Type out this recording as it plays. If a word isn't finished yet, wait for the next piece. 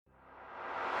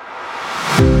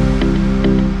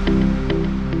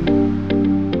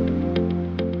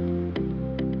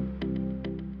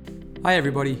Hi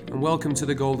everybody, and welcome to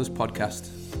the Goldust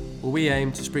podcast, where we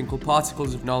aim to sprinkle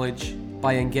particles of knowledge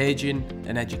by engaging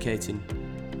and educating.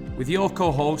 With your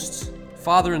co-hosts,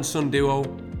 father and son duo,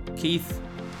 Keith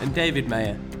and David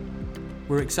Mayer.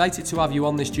 We're excited to have you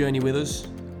on this journey with us,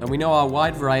 and we know our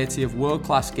wide variety of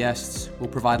world-class guests will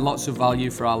provide lots of value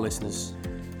for our listeners.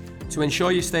 To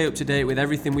ensure you stay up to date with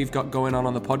everything we've got going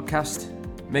on the podcast,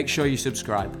 make sure you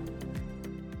subscribe.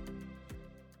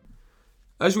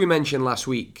 As we mentioned last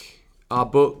week, our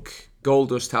book,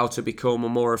 Goldust, How to Become a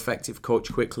More Effective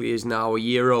Coach Quickly, is now a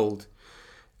year old.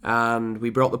 And we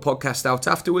brought the podcast out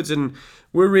afterwards, and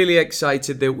we're really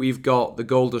excited that we've got the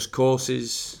Goldust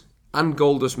courses and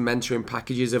Goldust mentoring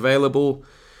packages available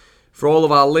for all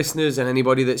of our listeners and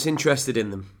anybody that's interested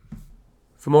in them.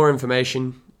 For more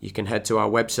information, you can head to our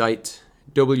website,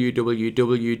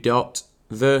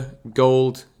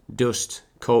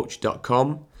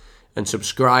 www.thegolddustcoach.com, and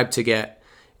subscribe to get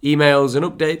emails and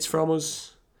updates from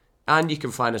us, and you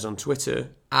can find us on Twitter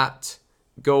at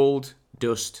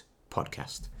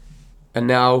GoldDustPodcast. And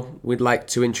now we'd like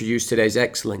to introduce today's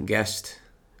excellent guest,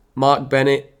 Mark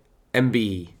Bennett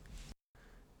MBE.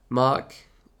 Mark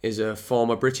is a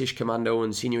former British Commando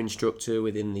and senior instructor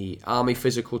within the Army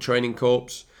Physical Training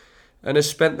Corps, and has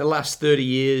spent the last 30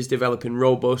 years developing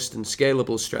robust and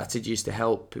scalable strategies to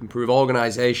help improve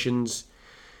organisations,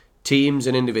 teams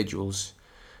and individuals.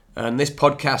 And this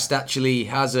podcast actually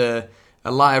has a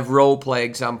live role play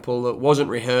example that wasn't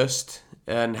rehearsed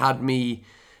and had me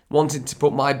wanting to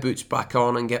put my boots back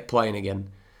on and get playing again.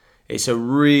 It's a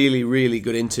really, really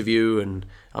good interview, and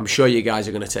I'm sure you guys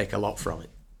are going to take a lot from it.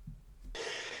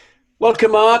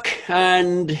 Welcome, Mark,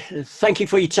 and thank you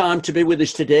for your time to be with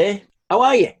us today. How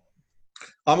are you?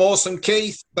 I'm awesome,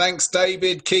 Keith. Thanks,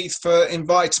 David, Keith, for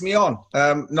inviting me on.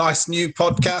 Nice new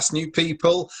podcast, new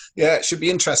people. Yeah, it should be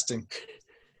interesting.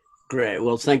 Great.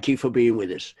 Well, thank you for being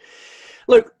with us.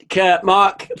 Look,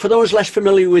 Mark, for those less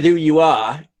familiar with who you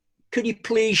are, could you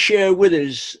please share with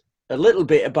us a little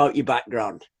bit about your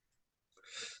background?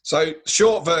 So,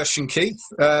 short version, Keith.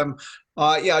 I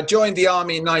joined the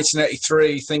Army in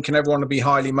 1983 thinking everyone would be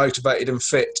highly motivated and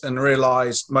fit, and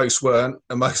realised most weren't,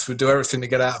 and most would do everything to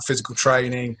get out of physical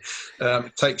training,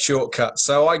 take shortcuts.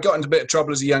 So I got into a bit of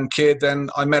trouble as a young kid. Then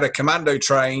I met a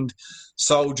commando-trained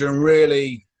soldier, and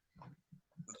really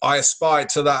I aspired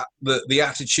to that, the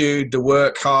attitude, the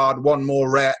work hard, one more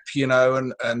rep,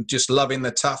 and just loving the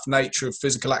tough nature of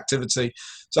physical activity.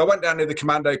 So I went down to the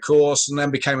commando course and then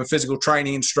became a physical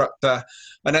training instructor.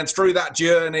 And then through that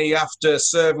journey, after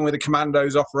serving with the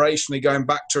commandos operationally, going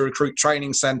back to a recruit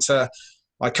training centre,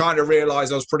 I kind of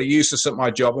realised I was pretty useless at my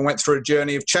job and went through a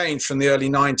journey of change from the early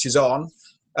 90s on.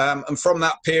 And from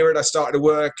that period, I started to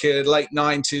work in the late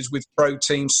 90s with pro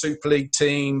teams, Super League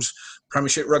teams,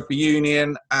 Premiership Rugby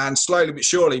Union, and slowly but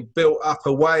surely built up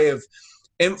a way of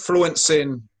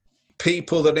influencing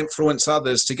people that influence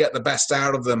others to get the best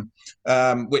out of them,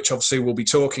 which obviously we'll be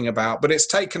talking about. But it's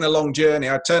taken a long journey.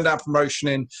 I turned down promotion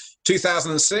in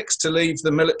 2006 to leave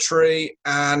the military,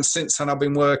 and since then I've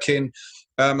been working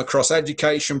across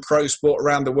education, pro sport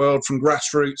around the world, from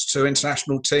grassroots to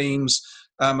international teams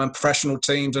and professional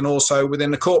teams, and also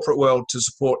within the corporate world to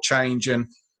support change and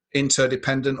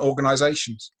interdependent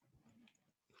organisations.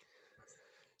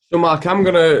 So Mark, I'm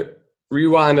going to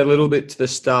rewind a little bit to the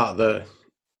start there.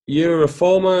 You're a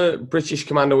former British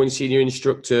Commando and senior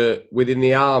instructor within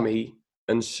the Army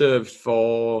and served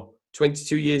for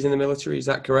 22 years in the military, is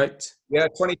that correct? Yeah,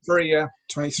 23, yeah.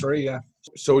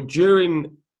 So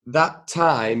during that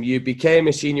time, you became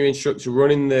a senior instructor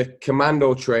running the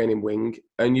Commando training wing,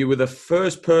 and you were the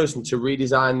first person to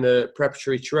redesign the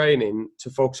preparatory training to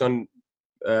focus on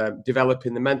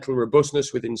developing the mental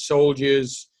robustness within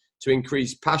soldiers, to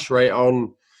increase pass rate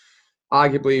on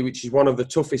arguably, which is one of the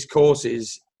toughest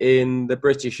courses in the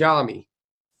British Army.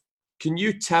 Can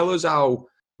you tell us how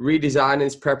redesigning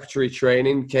this preparatory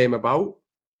training came about?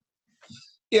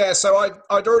 Yeah, so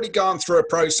I'd already gone through a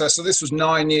process. So this was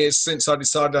 9 years since I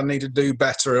decided I needed to do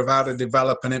better of how to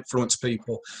develop and influence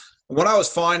people. And what I was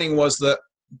finding was that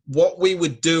what we were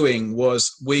doing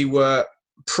was we were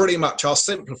pretty much, I'll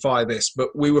simplify this, but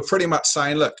we were pretty much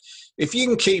saying, look, if you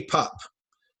can keep up,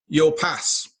 you'll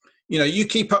pass. You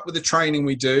keep up with the training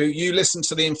we do, you listen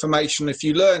to the information, if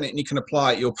you learn it and you can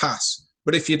apply it, you'll pass.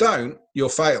 But if you don't, you'll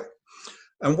fail.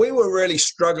 And we were really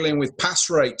struggling with pass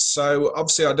rates. So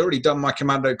obviously I'd already done my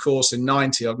commando course in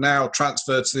 90. I've now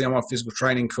transferred to the Army Physical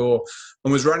Training Corps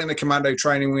and was running the commando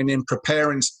training wing in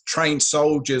preparing trained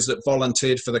soldiers that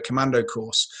volunteered for the commando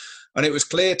course. And it was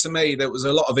clear to me there was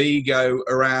a lot of ego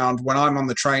around, when I'm on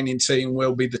the training team,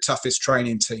 we'll be the toughest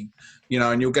training team,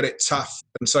 and you'll get it tough.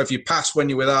 And so if you pass when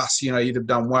you're with us, you'd have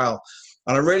done well.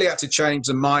 And I really had to change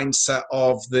the mindset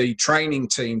of the training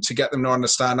team to get them to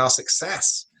understand our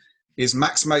success is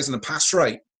maximizing the pass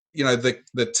rate. You know,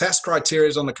 the test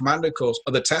criteria on the commando course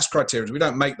are the test criteria. We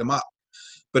don't make them up.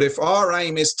 But if our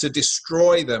aim is to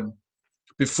destroy them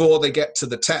before they get to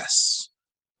the tests,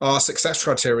 our success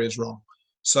criteria is wrong.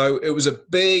 So it was a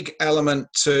big element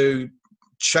to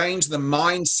change the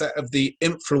mindset of the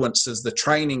influencers, the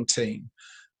training team,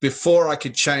 before I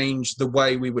could change the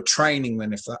way we were training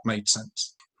them, if that made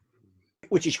sense.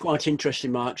 Which is quite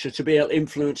interesting, Mark. So to be able to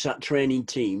influence that training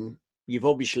team, you've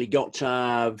obviously got to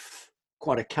have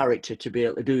quite a character to be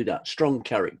able to do that, strong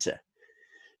character.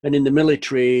 And in the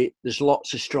military, there's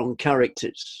lots of strong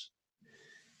characters.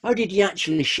 How did you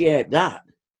actually shape that?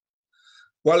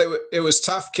 Well, it was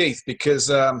tough, Keith, because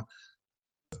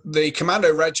the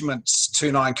commando regiments,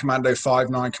 2-9 Commando,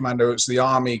 5-9 Commando, it's the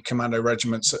Army Commando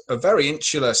regiments, are very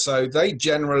insular. So they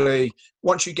generally,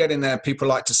 once you get in there, people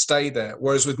like to stay there.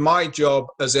 Whereas with my job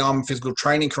as the Army Physical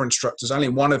Training Corps instructor, there's only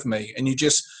one of me, and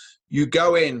you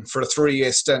go in for a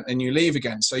 3-year stint and you leave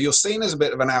again. So you're seen as a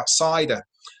bit of an outsider.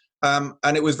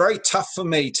 And it was very tough for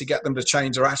me to get them to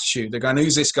change their attitude. They're going,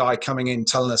 who's this guy coming in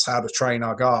telling us how to train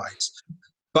our guys?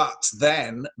 But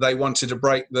then they wanted to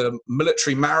break the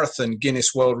military marathon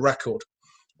Guinness World Record,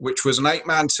 which was an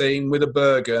 8-man team with a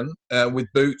Bergen, with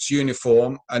boots,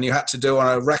 uniform, and you had to do on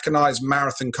a recognized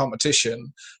marathon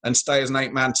competition and stay as an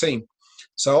 8-man team.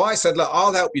 So I said, look,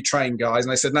 I'll help you train, guys.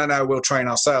 And they said, no, we'll train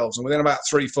ourselves. And within about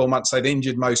 3-4 months, they'd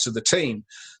injured most of the team.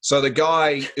 So the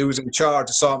guy who was in charge,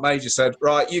 the Sergeant Major, said,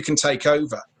 right, you can take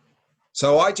over.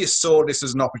 So I just saw this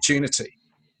as an opportunity.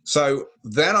 So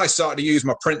then I started to use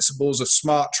my principles of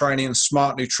smart training and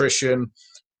smart nutrition,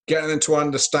 getting them to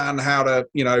understand how to,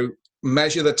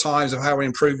 measure the times of how we're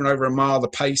improving over a mile, the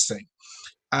pacing.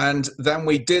 And then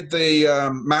we did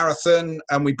the marathon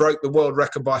and we broke the world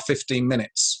record by 15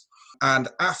 minutes. And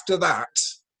after that,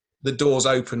 the doors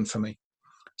opened for me.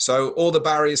 So all the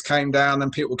barriers came down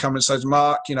and people come and said,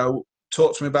 Mark,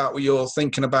 talk to me about what you're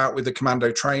thinking about with the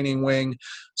Commando training wing.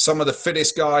 Some of the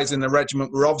fittest guys in the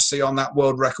regiment were obviously on that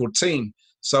world record team.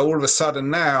 So all of a sudden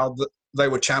now they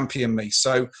were championing me.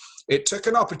 So it took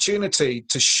an opportunity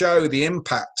to show the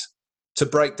impact to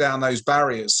break down those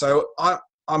barriers. So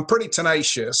I'm pretty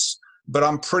tenacious, but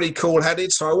I'm pretty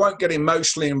cool-headed. So I won't get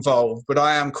emotionally involved, but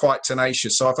I am quite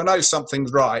tenacious. So if I know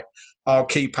something's right, I'll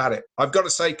keep at it. I've got to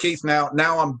say, Keith, now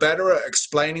I'm better at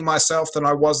explaining myself than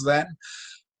I was then.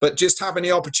 But just having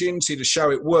the opportunity to show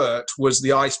it worked was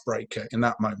the icebreaker in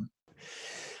that moment.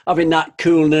 Having that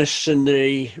coolness and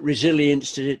the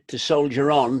resilience to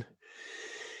soldier on,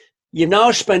 you've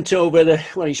now spent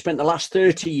you spent the last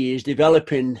 30 years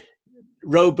developing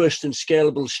robust and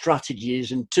scalable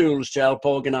strategies and tools to help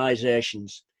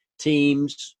organizations,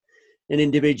 teams, and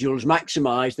individuals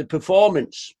maximize the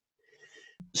performance.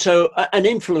 So, and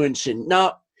influencing.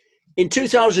 Now, in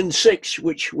 2006,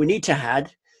 which we need to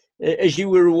add, as you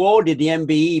were awarded the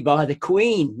MBE by the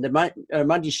Queen, Her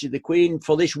Majesty the Queen,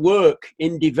 for this work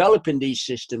in developing these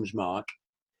systems, Mark.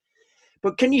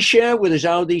 But can you share with us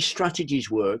how these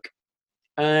strategies work?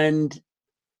 And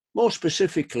more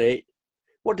specifically,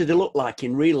 what do they look like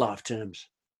in real life terms?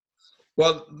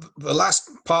 Well, the last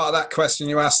part of that question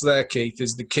you asked there, Keith,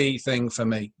 is the key thing for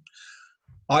me.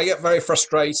 I get very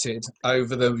frustrated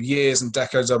over the years and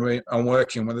decades I'm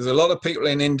working with. There's a lot of people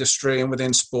in industry and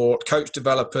within sport, coach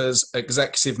developers,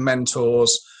 executive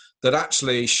mentors, that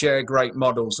actually share great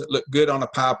models that look good on a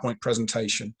PowerPoint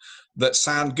presentation, that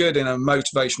sound good in a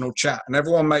motivational chat. And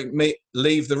everyone make me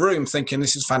leave the room thinking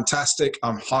this is fantastic,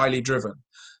 I'm highly driven.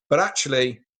 But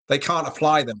actually, they can't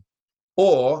apply them.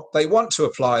 Or they want to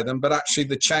apply them, but actually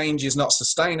the change is not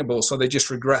sustainable, so they just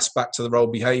regress back to their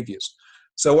old behaviors.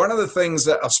 So one of the things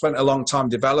that I've spent a long time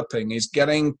developing is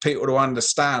getting people to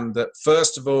understand that,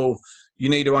 first of all, you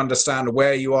need to understand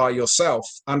where you are yourself,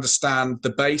 understand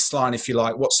the baseline, if you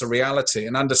like, what's the reality,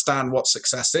 and understand what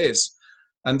success is.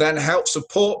 And then help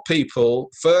support people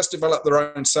first develop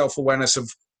their own self-awareness of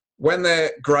when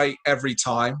they're great every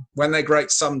time, when they're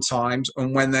great sometimes,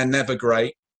 and when they're never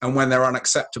great, and when they're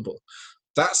unacceptable.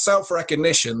 That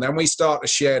self-recognition, then we start to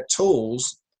share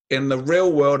tools in the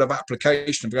real world of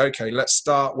application. Okay, let's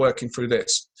start working through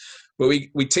this. But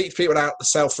we teach people out the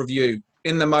self-review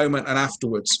in the moment and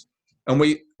afterwards. And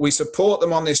we support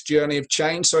them on this journey of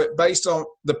change. So it, based on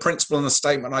the principle and the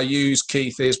statement I use,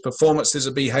 Keith, is performance is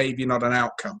a behavior, not an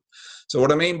outcome. So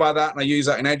what I mean by that, and I use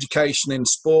that in education, in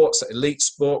sports, elite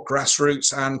sport,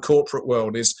 grassroots, and corporate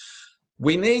world, is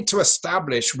we need to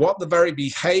establish what the very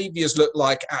behaviors look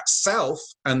like at self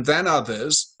and then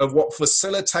others of what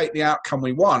facilitate the outcome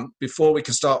we want before we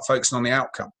can start focusing on the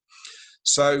outcome.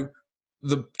 So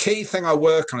the key thing I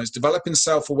work on is developing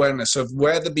self-awareness of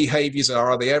where the behaviors are.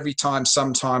 Are they every time,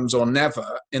 sometimes, or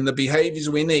never, in the behaviors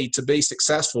we need to be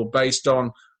successful based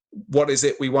on what is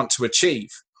it we want to achieve?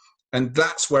 And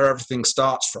that's where everything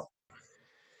starts from.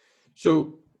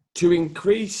 So to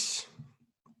increase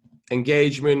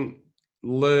engagement,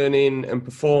 learning and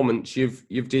performance,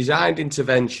 you've designed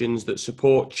interventions that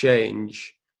support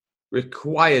change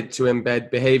required to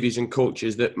embed behaviors and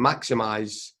cultures that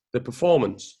maximize the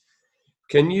performance.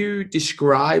 Can you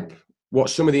describe what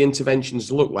some of the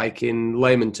interventions look like in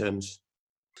layman terms?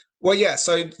 Well, yeah.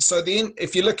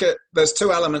 If you look at, there's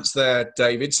two elements there,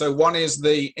 David. So one is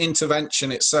the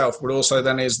intervention itself, but also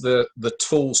then is the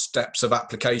tool steps of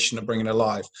application of bringing it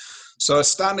alive. So a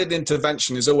standard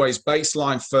intervention is always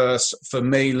baseline first for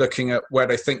me, looking at where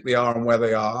they think they are and where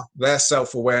they are, their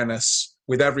self-awareness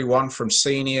with everyone from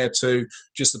senior to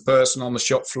just the person on the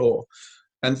shop floor.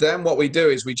 And then what we do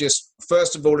is we just,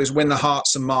 first of all, is win the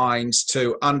hearts and minds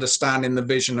to understanding the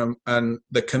vision and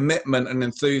the commitment and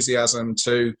enthusiasm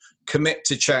to commit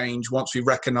to change once we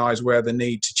recognize where the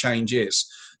need to change is.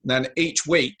 And then each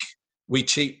week we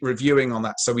keep reviewing on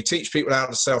that. So we teach people how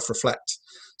to self-reflect.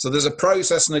 So there's a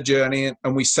process and a journey,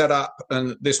 and we set up,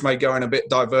 and this may go in a bit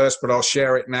diverse, but I'll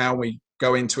share it now. We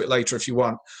go into it later if you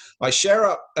want. I share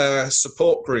up a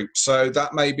support group. So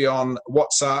that may be on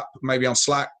WhatsApp, maybe on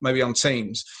Slack, maybe on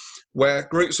Teams, where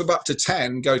groups of up to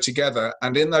 10 go together.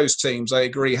 And in those teams, they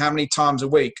agree how many times a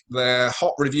week they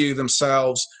hot review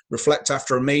themselves, reflect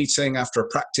after a meeting, after a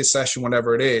practice session,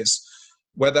 whatever it is,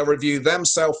 where they review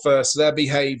themselves first, their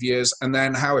behaviors, and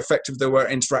then how effective they were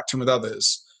interacting with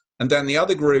others. And then the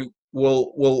other group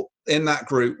will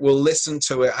listen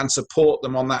to it and support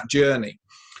them on that journey.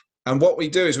 And what we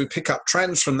do is we pick up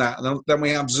trends from that. And then we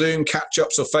have Zoom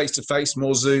catch-ups or face-to-face,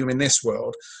 more Zoom in this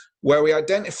world, where we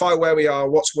identify where we are,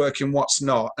 what's working, what's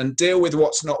not, and deal with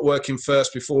what's not working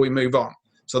first before we move on.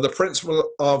 So the principle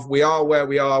of we are where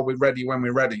we are, we're ready when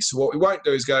we're ready. So what we won't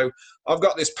do is go, I've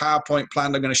got this PowerPoint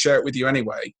planned, I'm going to share it with you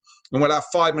anyway. And we'll have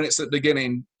 5 minutes at the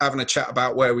beginning having a chat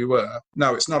about where we were.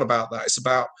 No, it's not about that. It's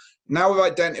about, now we've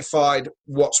identified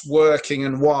what's working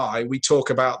and why, we talk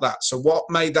about that. So what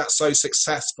made that so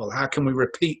successful? How can we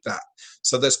repeat that?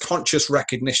 So there's conscious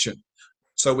recognition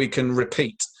so we can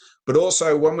repeat. But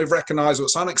also when we've recognized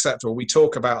what's unacceptable, we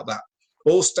talk about that.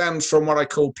 All stems from what I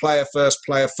call player first,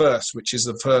 which is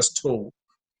the first tool.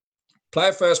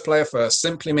 Player first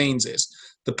simply means is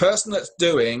the person that's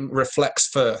doing reflects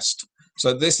first.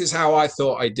 So this is how I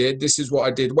thought I did. This is what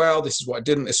I did well. This is what I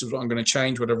didn't. This is what I'm going to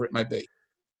change, whatever it may be.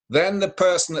 Then the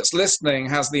person that's listening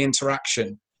has the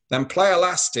interaction. Then player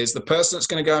last is the person that's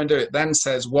going to go and do it then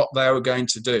says what they were going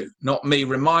to do. Not me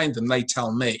remind them, they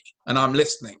tell me. And I'm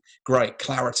listening. Great,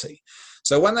 clarity.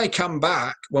 So when they come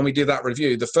back, when we do that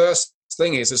review, the first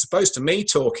thing is, as opposed to me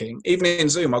talking, even in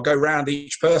Zoom, I'll go around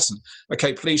each person.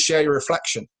 Okay, please share your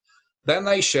reflection. Then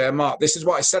they share, Mark, this is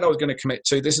what I said I was going to commit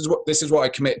to. This is what I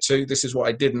commit to. This is what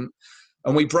I didn't.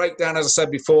 And we break down, as I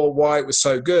said before, why it was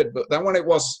so good. But then when it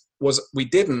was we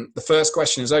didn't, the first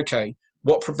question is, okay,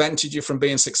 what prevented you from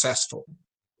being successful?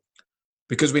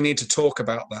 Because we need to talk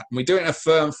about that. And we do it in a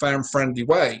firm, fair, and friendly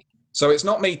way. So it's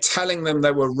not me telling them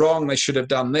they were wrong, they should have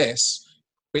done this.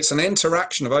 It's an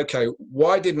interaction of, okay,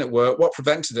 why didn't it work? What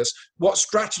prevented us? What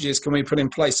strategies can we put in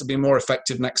place to be more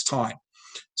effective next time?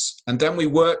 And then we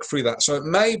work through that. So it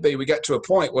may be we get to a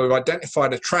point where we've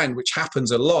identified a trend, which happens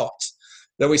a lot,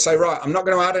 that we say, right, I'm not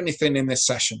going to add anything in this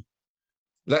session.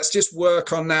 Let's just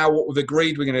work on now what we've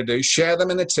agreed we're going to do, share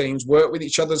them in the teams, work with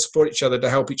each other, support each other to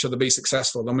help each other be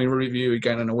successful. Then we review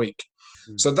again in a week.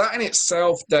 So that in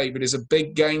itself, David, is a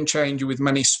big game changer with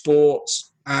many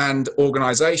sports and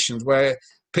organizations where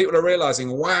people are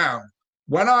realizing, wow,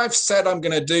 when I've said I'm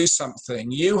going to do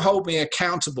something, you hold me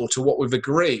accountable to what we've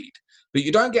agreed, but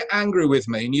you don't get angry with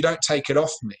me and you don't take it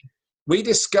off me. We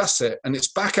discuss it and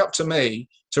it's back up to me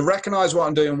to recognize what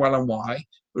I'm doing well and why.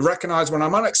 We recognize when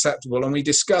I'm unacceptable and we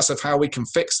discuss of how we can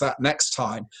fix that next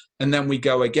time, and then we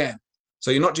go again. So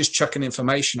you're not just chucking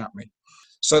information at me.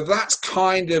 So that's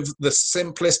kind of the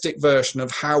simplistic version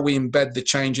of how we embed the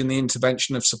change in the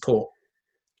intervention of support.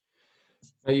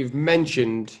 Now, you've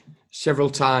mentioned several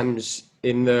times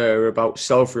in there about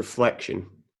self-reflection.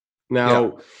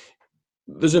 Now,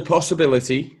 there's a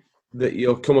possibility that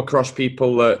you'll come across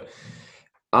people that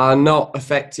are not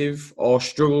effective or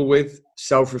struggle with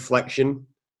self-reflection.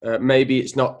 Maybe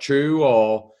it's not true,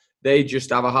 or they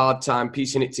just have a hard time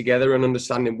piecing it together and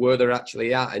understanding where they're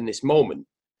actually at in this moment.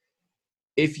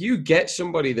 If you get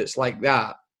somebody that's like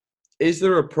that, is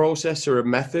there a process or a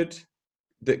method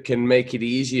that can make it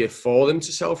easier for them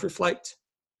to self-reflect?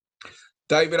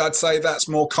 David, I'd say that's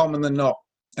more common than not.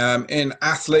 in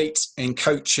athletes, in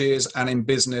coaches, and in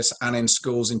business, and in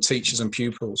schools, in teachers and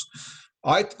pupils.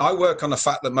 I work on the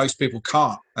fact that most people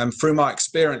can't. And through my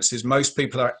experiences, most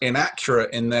people are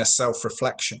inaccurate in their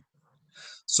self-reflection.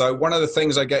 So one of the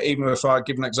things I get, even if I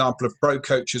give an example of pro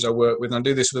coaches I work with, and I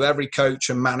do this with every coach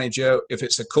and manager, if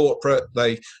it's a corporate,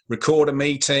 they record a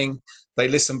meeting, they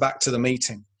listen back to the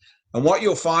meeting. And what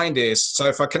you'll find is, so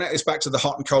if I connect this back to the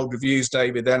hot and cold reviews,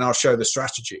 David, then I'll show the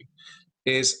strategy,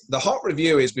 is the hot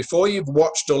review is before you've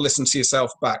watched or listened to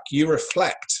yourself back, you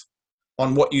reflect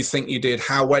on what you think you did,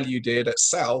 how well you did at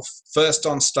self, first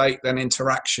on state, then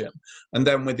interaction, and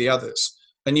then with the others.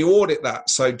 And you audit that.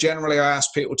 So generally I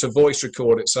ask people to voice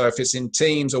record it. So if it's in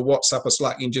Teams or WhatsApp or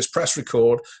Slack, you can just press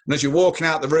record. And as you're walking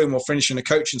out the room or finishing a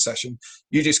coaching session,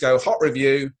 you just go hot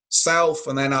review, self,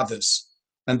 and then others.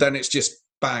 And then it's just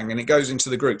bang, and it goes into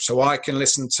the group. So I can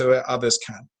listen to it, others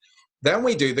can. Then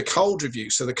we do the cold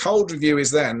review. So the cold review is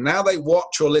then, now they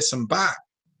watch or listen back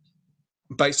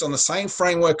based on the same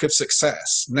framework of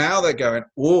success. Now they're going,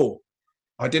 oh,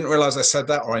 I didn't realize I said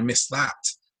that, or I missed that.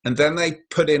 And then they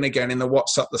put in again in the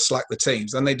WhatsApp, the Slack, the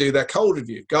Teams. Then they do their cold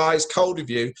review. Guys, cold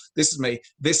review. This is me.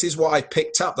 This is what I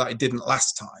picked up that I didn't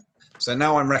last time. So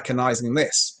now I'm recognizing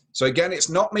this. So again, it's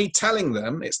not me telling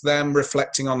them, it's them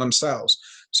reflecting on themselves.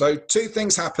 So two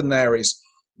things happen there is,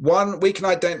 one, we can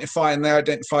identify, and they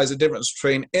identify the difference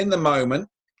between in the moment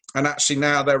and actually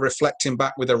now they're reflecting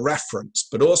back with a reference,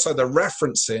 but also the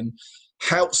referencing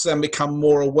helps them become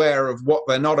more aware of what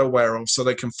they're not aware of so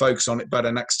they can focus on it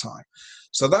better next time.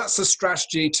 So that's the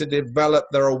strategy to develop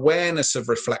their awareness of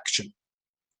reflection.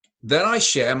 Then I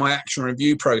share my action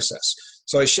review process.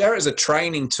 So I share it as a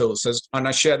training tool, and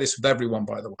I share this with everyone,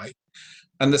 by the way.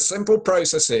 And the simple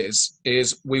process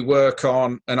is we work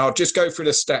on, and I'll just go through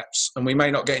the steps, and we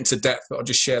may not get into depth, but I'll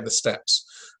just share the steps.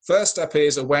 First step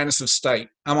is awareness of state.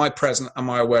 Am I present? Am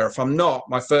I aware? If I'm not,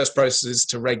 my first process is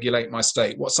to regulate my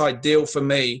state. What's ideal for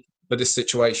me for this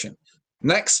situation?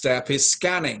 Next step is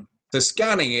scanning. The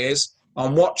scanning is,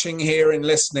 I'm watching, hearing,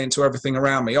 listening to everything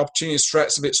around me. Opportunities,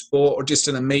 threats, if it's sport or just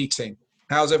in a meeting.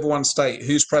 How's everyone's state?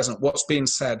 Who's present? What's being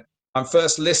said? I'm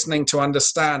first listening to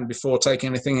understand before taking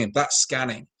anything in. That's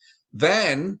scanning.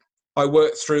 Then I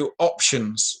work through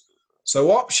options.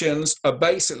 So options are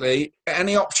basically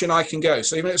any option I can go.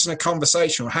 So even if it's in a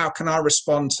conversation, how can I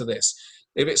respond to this?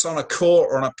 If it's on a court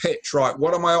or on a pitch, right,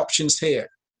 what are my options here?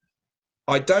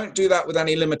 I don't do that with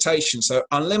any limitations, so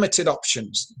unlimited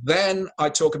options. Then I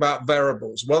talk about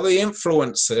variables. What are the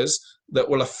influences that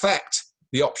will affect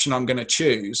the option I'm going to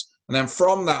choose? And then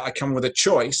from that, I come with a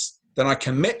choice. Then I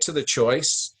commit to the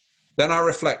choice. Then I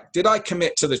reflect. Did I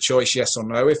commit to the choice, yes or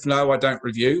no? If no, I don't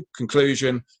review.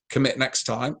 Conclusion, commit next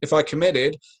time. If I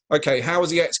committed, okay, how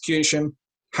was the execution?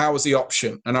 How was the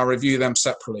option? And I review them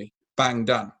separately. Bang,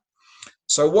 done.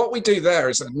 So what we do there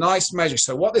is a nice measure.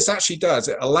 So what this actually does,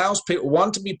 it allows people,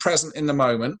 one, to be present in the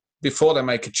moment before they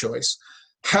make a choice,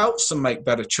 helps them make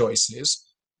better choices,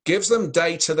 gives them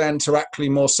data then to actually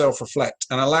more self-reflect,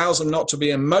 and allows them not to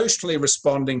be emotionally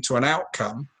responding to an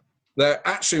outcome. They're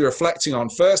actually reflecting on,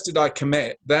 first, did I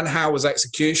commit? Then how was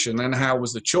execution? Then how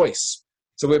was the choice?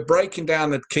 So we're breaking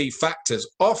down the key factors.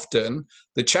 Often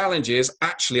the challenge is,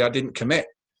 actually, I didn't commit.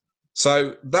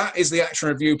 So that is the action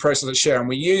review process I share, and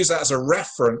we use that as a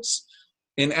reference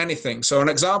in anything. So an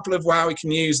example of how we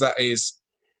can use that is,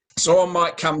 someone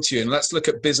might come to you, and let's look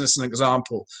at business as an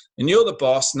example, and you're the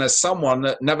boss, and there's someone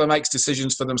that never makes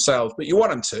decisions for themselves, but you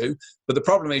want them to, but the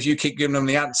problem is you keep giving them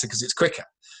the answer because it's quicker.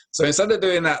 So instead of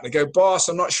doing that, they go, boss,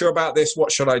 I'm not sure about this,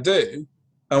 what should I do?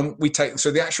 And we take them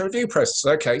through the action review process.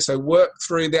 Okay, so work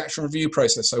through the action review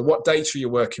process. So what data are you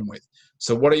working with?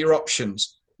 So what are your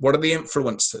options? What are the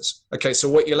influences? Okay, so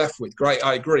what you're left with, great,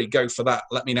 I agree, go for that.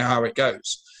 Let me know how it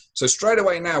goes. So straight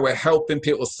away now we're helping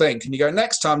people think, and you go,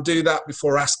 next time do that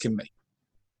before asking me.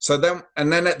 So then,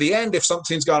 and then at the end, if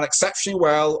something's gone exceptionally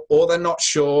well, or they're not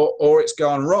sure, or it's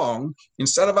gone wrong,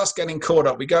 instead of us getting caught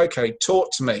up, we go, okay, talk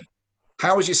to me.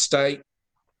 How was your state?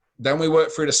 Then we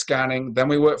work through the scanning, then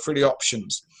we work through the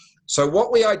options. So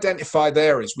what we identify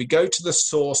there is we go to the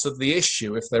source of the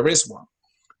issue if there is one.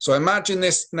 So imagine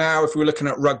this now if we're looking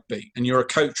at rugby and you're a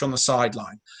coach on the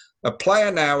sideline. A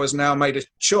player now has now made a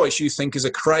choice you think is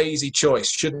a crazy choice,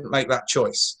 shouldn't make that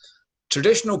choice.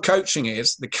 Traditional coaching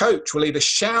is the coach will either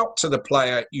shout to the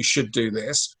player, you should do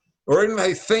this, or even if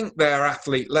they think they're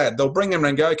athlete-led, they'll bring them in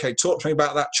and go, okay, talk to me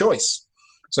about that choice.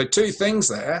 So two things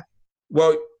there.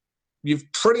 Well, you've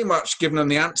pretty much given them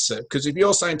the answer, because if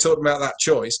you're saying talk about that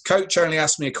choice, coach only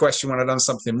asked me a question when I'd done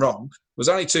something wrong. There was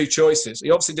only two choices. He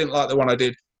obviously didn't like the one I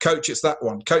did. Coach, it's that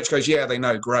one. Coach goes, yeah, they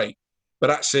know, great. But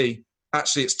actually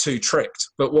it's too tricked.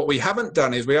 But what we haven't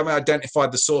done is we haven't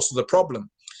identified the source of the problem.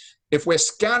 If we're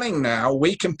scanning now,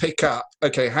 we can pick up,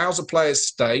 okay, how's a player's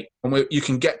state? And you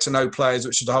can get to know players,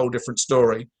 which is a whole different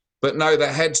story. But no,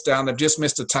 their head's down, they've just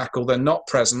missed a tackle, they're not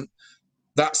present.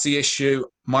 That's the issue.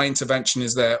 My intervention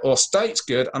is there. Or state's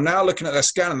good. I'm now looking at their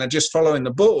scan and they're just following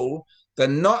the ball. They're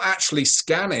not actually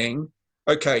scanning.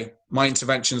 Okay, my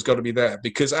intervention's got to be there.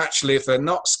 Because actually, if they're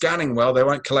not scanning well, they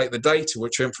won't collate the data,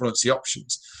 which influence the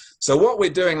options. So what we're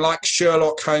doing, like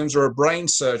Sherlock Holmes or a brain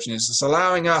surgeon, is it's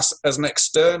allowing us as an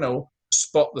external to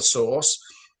spot the source,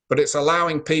 but it's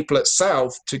allowing people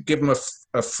itself to give them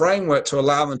a framework to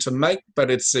allow them to make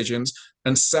better decisions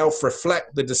and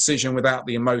self-reflect the decision without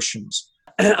the emotions.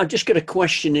 I've just got a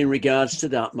question in regards to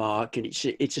that, Mark, and it's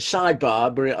a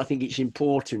sidebar, but I think it's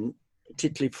important,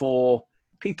 particularly for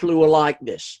people who are like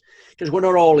this, because we're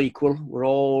not all equal. We're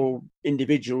all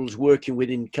individuals working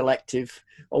within collective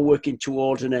or working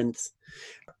towards an end.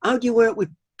 How do you work with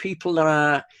people that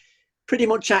are pretty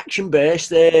much action-based?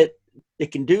 They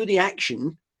can do the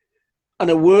action and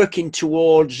are working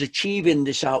towards achieving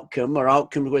this outcome or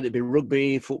outcomes, whether it be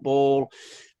rugby, football,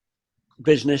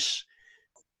 business,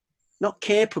 not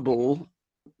capable,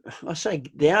 I say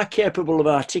they are capable of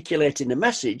articulating the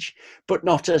message, but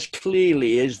not as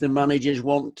clearly as the managers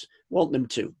want them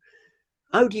to.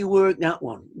 How do you work that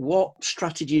one? What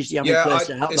strategies do you have in place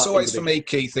to help it's that always individual? for me,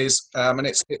 Keith, is,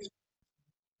 and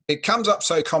it comes up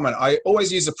so common. I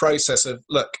always use the process of,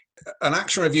 look, an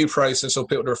action review process or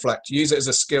people to reflect, use it as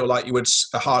a skill like you would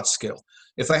a hard skill.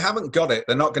 If they haven't got it,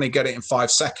 they're not going to get it in 5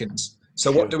 seconds. So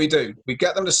what do? We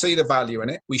get them to see the value in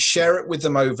it. We share it with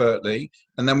them overtly,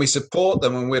 and then we support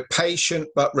them, and we're patient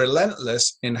but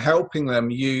relentless in helping them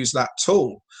use that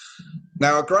tool.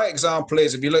 Now, a great example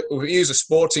is if we use a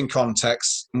sporting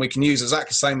context, and we can use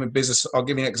exactly the same in business. I'll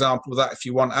give you an example of that if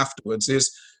you want afterwards.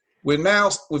 We've now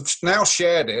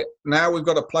shared it. Now we've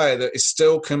got a player that is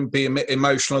still can be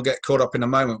emotional, get caught up in a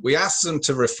moment. We ask them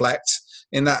to reflect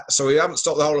in that. So we haven't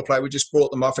stopped the whole of play. We just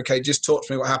brought them off. Okay, just talk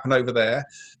to me what happened over there.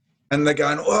 And they're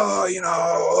going,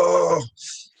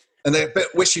 and they're a bit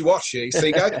wishy-washy. So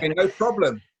you go, okay, no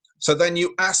problem. So then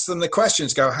you ask them the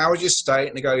questions, go, how was your state?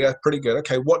 And they go, yeah, pretty good.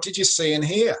 Okay, what did you see and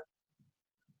hear?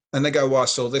 And they go, well, I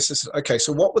saw this. Okay,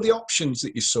 so what were the options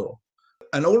that you saw?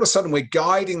 And all of a sudden we're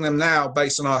guiding them now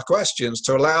based on our questions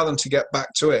to allow them to get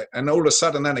back to it. And all of a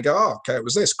sudden then they go, oh, okay, it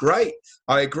was this. Great.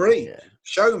 I agree. Yeah.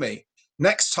 Show me.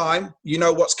 Next time, you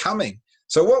know what's coming.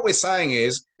 So what we're saying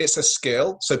is it's a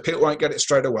skill, so people won't get it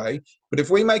straight away. But if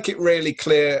we make it really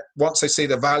clear, once they see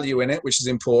the value in it, which is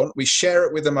important, we share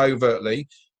it with them overtly,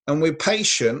 and we're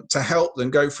patient to help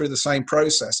them go through the same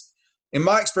process. In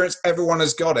my experience, everyone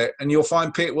has got it, and you'll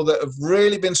find people that have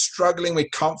really been struggling with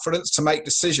confidence to make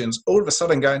decisions, all of a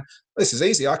sudden going, this is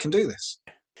easy, I can do this.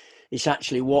 It's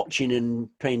actually watching and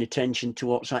paying attention to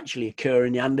what's actually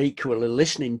occurring and equally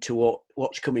listening to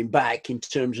what's coming back in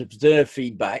terms of their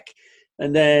feedback,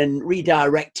 and then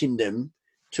redirecting them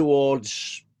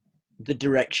towards the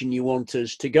direction you want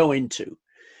us to go into,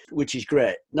 which is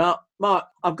great. Now, Mark,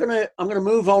 I'm gonna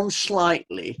move on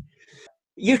slightly.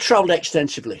 You've travelled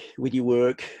extensively with your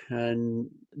work and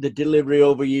the delivery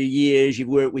over your years. You've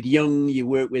worked with young, you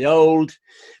worked with old,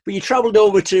 but you travelled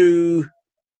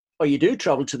you do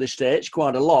travel to the States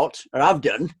quite a lot, or have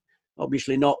done.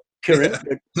 Obviously not current.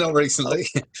 Yeah, not recently.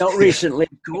 Not recently,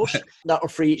 of course. That'll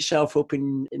free itself up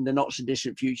in the not so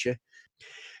distant future.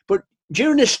 But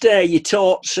during the stay, you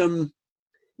taught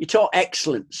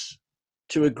excellence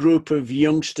to a group of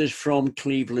youngsters from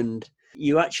Cleveland.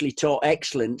 You actually taught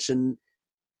excellence and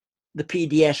the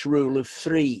PDS rule of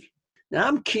 3. Now,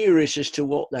 I'm curious as to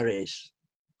what there is.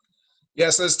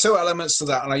 Yes, there's 2 elements to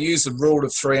that, and I use the rule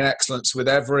of 3 in excellence with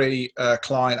every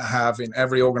client I have in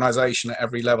every organization at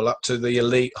every level, up to the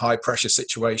elite high-pressure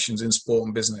situations in sport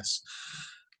and business.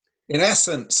 In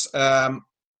essence,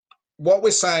 what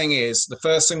we're saying is, the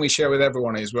first thing we share with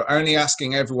everyone is we're only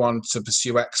asking everyone to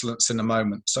pursue excellence in the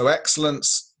moment. So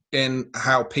excellence in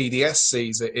how PDS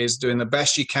sees it is doing the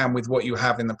best you can with what you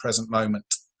have in the present moment.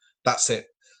 That's it.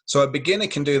 So a beginner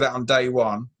can do that on day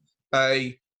one.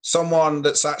 Someone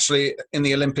that's actually in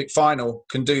the Olympic final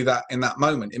can do that in that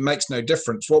moment. It makes no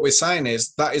difference. What we're saying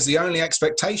is that is the only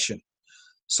expectation.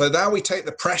 So now we take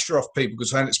the pressure off people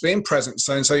because when it's being present.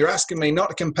 So you're asking me not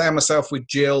to compare myself with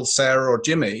Jill, Sarah, or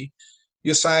Jimmy.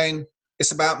 You're saying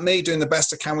it's about me doing the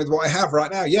best I can with what I have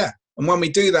right now. Yeah. And when we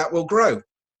do that, we'll grow.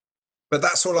 But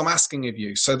that's all I'm asking of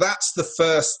you. So that's the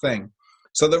first thing.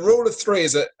 So the rule of 3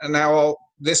 is that, and now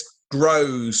this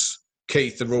grows,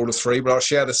 Keith, the rule of 3, but I'll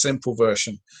share the simple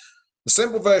version. The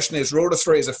simple version is rule of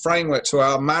 3 is a framework to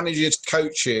our managers,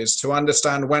 coaches to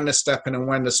understand when to step in and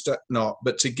when to step not,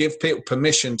 but to give people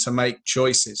permission to make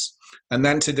choices. and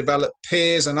then to develop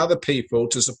peers and other people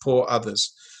to support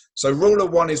others. So rule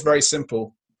of one is very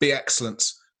simple: be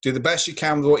excellence. Do the best you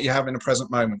can with what you have in the present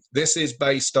moment. This is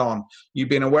based on you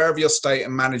being aware of your state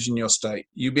and managing your state.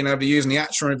 You've been able to use the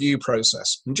action review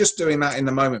process and just doing that in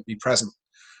the moment, be present.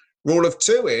 Rule of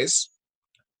two is,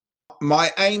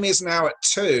 my aim is now at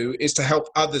 2 is to help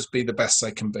others be the best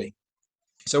they can be.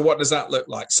 So what does that look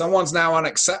like? Someone's now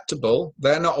unacceptable.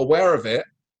 They're not aware of it.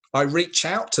 I reach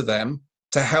out to them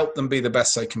to help them be the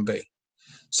best they can be.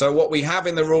 So what we have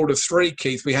in the rule of 3,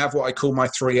 Keith, we have what I call my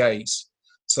 3 A's.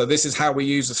 So this is how we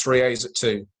use the 3 A's at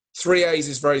 2. 3 A's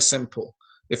is very simple.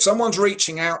 If someone's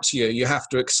reaching out to you, you have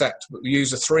to accept. But we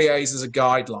use the 3 A's as a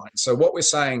guideline. So what we're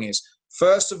saying is,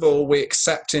 first of all, we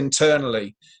accept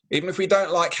internally. Even if we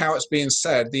don't like how it's being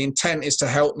said, the intent is to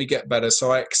help me get better,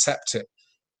 so I accept it.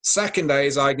 Second A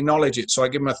is I acknowledge it. So I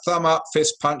give them a thumb up,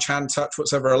 fist punch, hand touch,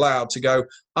 whatever allowed, to go,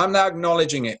 I'm now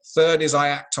acknowledging it. Third is I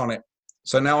act on it.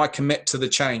 So now I commit to the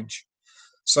change.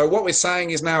 So what we're saying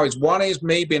is now is 1 is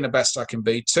me being the best I can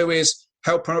be. 2 is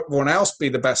help everyone else be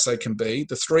the best they can be.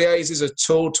 The 3 A's is a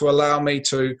tool to allow me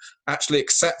to actually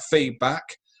accept feedback.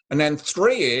 And then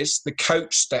 3 is the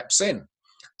coach steps in.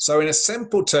 So in a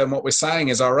simple term, what we're saying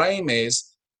is our aim is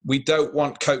we don't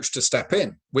want coach to step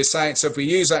in. We're saying, so if we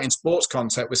use that in sports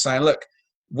context, we're saying, look,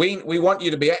 we want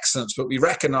you to be excellent, but we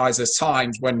recognize there's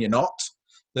times when you're not.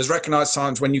 There's recognized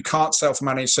times when you can't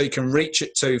self-manage, so you can reach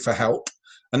it to for help.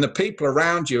 And the people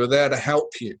around you are there to help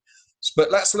you.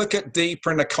 But let's look at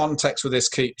deeper in the context with this,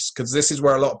 Keith, because this is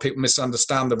where a lot of people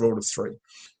misunderstand the rule of 3.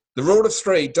 The rule of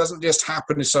 3 doesn't just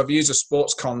happen. So I've used a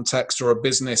sports context or a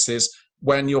business is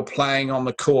when you're playing on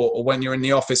the court or when you're in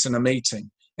the office in a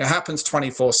meeting. It happens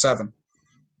 24/7.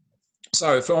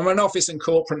 So if I'm in an office in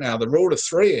corporate now, the rule of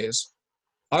 3 is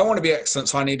I want to be excellent,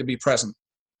 so I need to be present.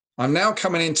 I'm now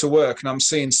coming into work and I'm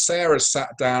seeing Sarah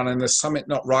sat down and there's something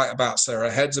not right about Sarah.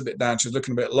 Her head's a bit down. She's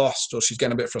looking a bit lost or she's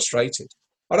getting a bit frustrated.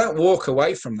 I don't walk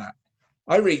away from that.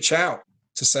 I reach out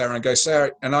to Sarah and go,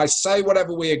 Sarah, and I say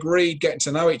whatever we agreed, getting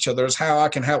to know each other, is how I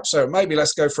can help Sarah. Maybe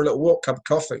let's go for a little walk, cup of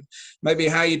coffee. Maybe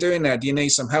how are you doing there? Do you need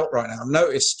some help right now? I've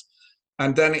noticed.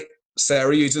 And then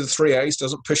Sarah uses the 3 A's,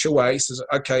 doesn't push away, says,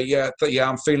 okay, yeah,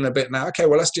 I'm feeling a bit now. Okay,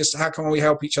 well, how can we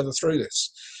help each other through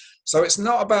this? So it's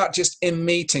not about just in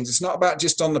meetings. It's not about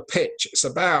just on the pitch. It's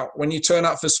about when you turn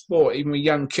up for sport, even with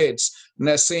young kids, and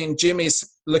they're seeing Jimmy's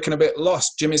looking a bit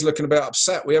lost. Jimmy's looking a bit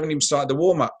upset. We haven't even started the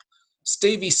warm-up.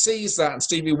 Stevie sees that and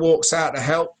Stevie walks out to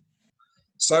help.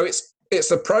 So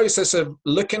it's a process of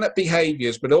looking at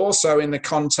behaviors, but also in the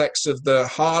context of the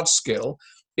hard skill.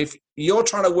 If you're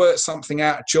trying to work something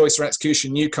out, choice or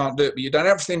execution, you can't do it, but you've done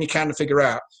everything you can to figure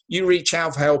out, you reach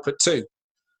out for help at 2.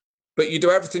 But you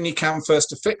do everything you can first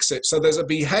to fix it. So there's a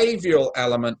behavioral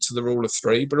element to the rule of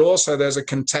 3, but also there's a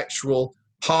contextual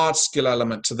hard skill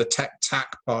element to the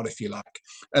tech-tac part, if you like.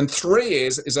 And 3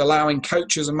 is allowing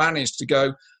coaches and managers to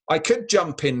go, I could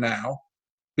jump in now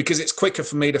because it's quicker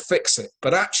for me to fix it.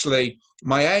 But actually,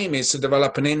 my aim is to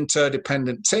develop an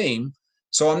interdependent team.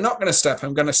 So I'm not going to step.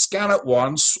 I'm going to scan at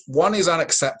once. 1 is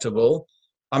unacceptable.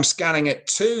 I'm scanning at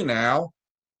 2 now.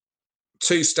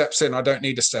 2 steps in, I don't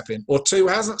need to step in. Or 2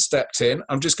 hasn't stepped in.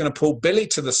 I'm just going to pull Billy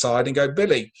to the side and go,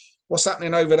 Billy, what's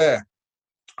happening over there?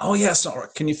 Oh, yeah, it's not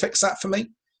right. Can you fix that for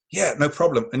me? Yeah, no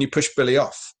problem. And you push Billy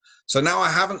off. So now I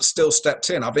haven't still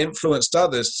stepped in. I've influenced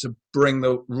others to bring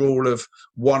the rule of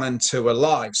 1 and 2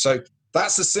 alive. So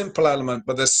that's a simple element,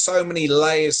 but there's so many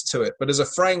layers to it. But as a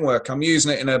framework, I'm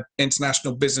using it in an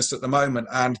international business at the moment,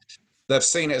 and they've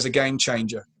seen it as a game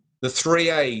changer. The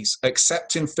 3 A's,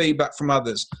 accepting feedback from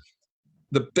others.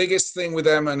 The biggest thing with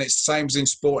them, and it's the same as in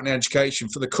sport and education,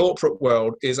 for the corporate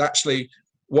world, is actually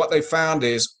what they found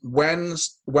is when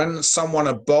someone,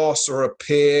 a boss or a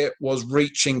peer, was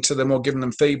reaching to them or giving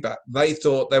them feedback, they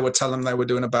thought they were telling them they were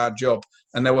doing a bad job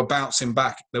and they were bouncing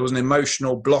back. There was an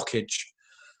emotional blockage.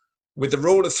 With the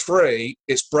rule of 3,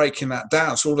 it's breaking that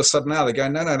down. So all of a sudden now they're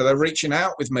going, no, they're reaching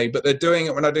out with me, but they're doing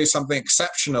it when I do something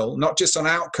exceptional, not just on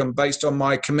outcome based on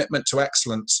my commitment to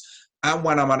excellence and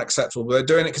when I'm unacceptable. But they're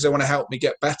doing it because they want to help me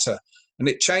get better. And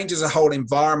it changes the whole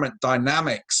environment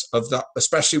dynamics of that,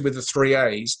 especially with the 3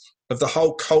 A's, of the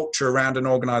whole culture around an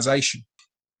organization.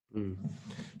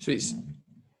 So it's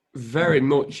very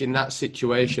much in that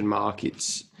situation, Mark,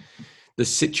 it's the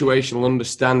situational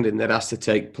understanding that has to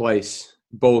take place,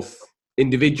 both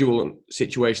individual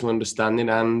situational understanding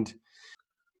and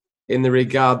in the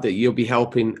regard that you'll be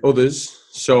helping others.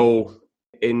 So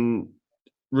in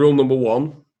rule number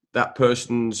 1, that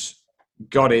person's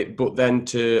got it, but then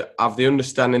to have the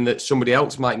understanding that somebody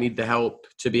else might need the help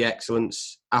to be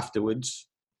excellence afterwards.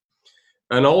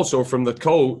 and also from the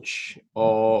coach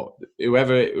or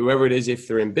whoever it is, if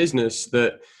they're in business,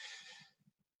 that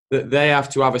they have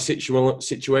to have a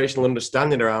situational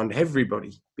understanding around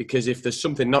everybody. Because if there's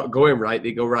something not going right,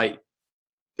 they go, right,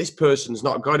 this person's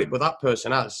not got it, but that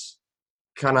person has.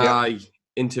 Can I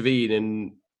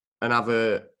intervene and have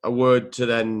a word to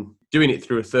then doing it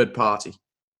through a third party?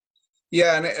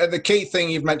 Yeah, and the key thing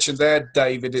you've mentioned there,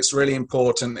 David, it's really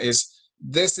important, is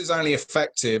this is only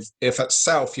effective if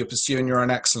itself you're pursuing your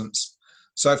own excellence.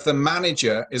 So if the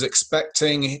manager is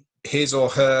expecting his or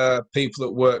her people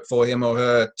that work for him or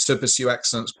her to pursue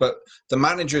excellence, but the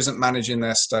manager isn't managing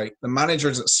their state, the manager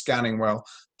isn't scanning well,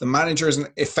 the manager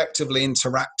isn't effectively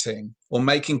interacting or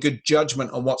making good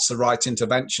judgment on what's the right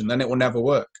intervention, then it will never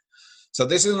work. So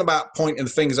this isn't about pointing the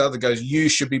fingers at other guys, you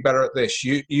should be better at this,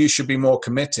 you should be more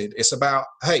committed. It's about,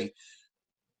 hey,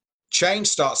 change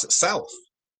starts at self.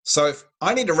 So if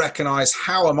I need to recognize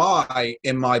how am I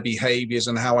in my behaviors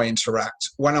and how I interact,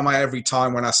 when am I every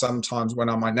time, when I sometimes, when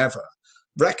am I never,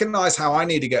 recognize how I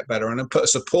need to get better and then put a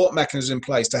support mechanism in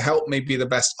place to help me be the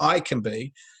best I can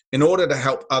be in order to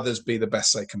help others be the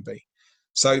best they can be.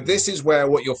 So this is where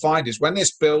what you'll find is when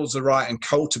this builds the right and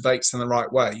cultivates in the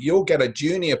right way, you'll get a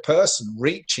junior person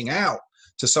reaching out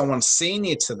to someone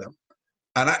senior to them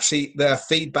and actually their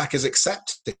feedback is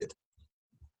accepted.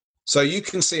 So you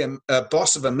can see a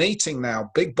boss of a meeting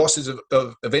now, big bosses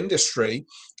of industry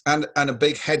and a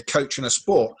big head coach in a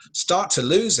sport start to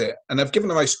lose it. And they've given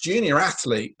the most junior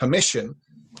athlete permission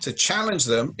to challenge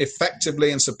them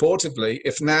effectively and supportively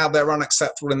if now they're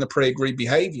unacceptable in the pre-agreed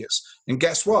behaviors. And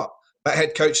guess what? That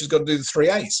head coach has got to do the 3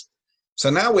 A's.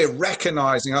 So now we're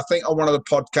recognizing, I think on one of the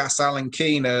podcasts, Alan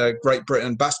Keane, a Great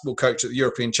Britain basketball coach at the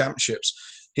European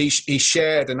Championships, he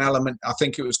shared an element, I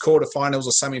think it was quarterfinals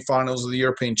or semi-finals of the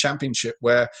European Championship,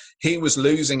 where he was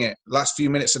losing it last few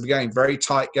minutes of the game, very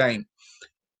tight game.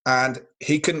 And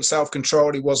he couldn't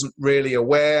self-control. He wasn't really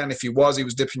aware. And if he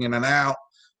was dipping in and out.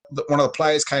 One of the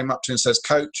players came up to him and says,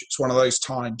 "Coach, it's one of those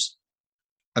times."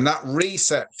 And that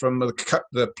reset from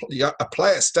a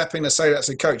player stepping to say that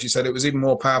to the coach, he said it was even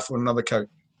more powerful than another coach.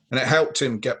 And it helped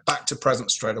him get back to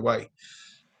present straight away.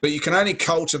 But you can only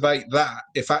cultivate that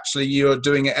if actually you're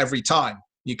doing it every time.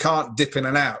 You can't dip in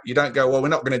and out. You don't go, well, we're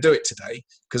not going to do it today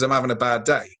because I'm having a bad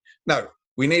day. No,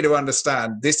 we need to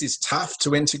understand this is tough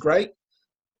to integrate.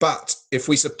 But if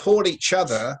we support each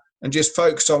other and just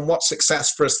focus on what's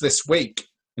success for us this week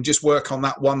and just work on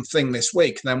that one thing this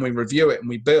week, then we review it and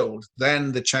we build,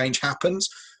 then the change happens.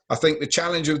 I think the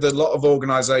challenge with a lot of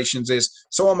organizations is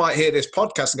someone might hear this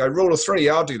podcast and go, rule of 3,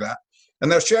 I'll do that.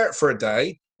 And they'll share it for a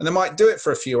day. And they might do it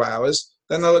for a few hours,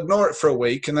 then they'll ignore it for a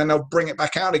week, and then they'll bring it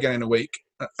back out again in a week.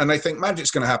 And they think magic's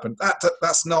going to happen.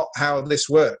 That's not how this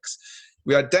works.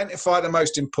 We identify the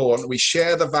most important. We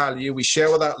share the value. We share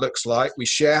what that looks like. We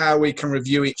share how we can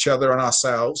review each other and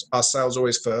ourselves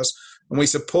always first. And we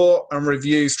support and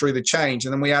review through the change.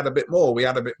 And then we add a bit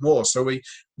more. So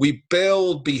we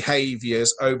build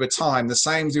behaviors over time, the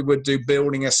same as we would do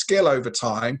building a skill over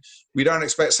time. We don't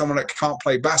expect someone that can't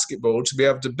play basketball to be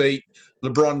able to beat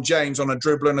LeBron James on a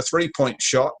dribble and a 3-point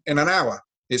shot in an hour.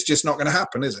 It's just not going to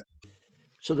happen, is it?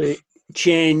 So the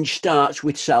change starts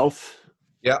with self.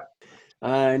 Yeah.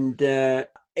 And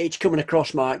it's coming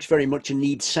across, Mark, it's very much a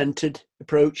need-centered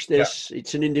approach.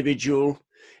 It's an individual,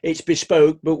 it's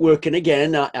bespoke, but working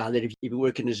again, either if you're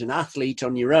working as an athlete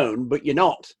on your own, but you're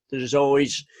not. There's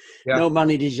always no man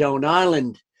in his own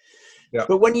island. Yeah.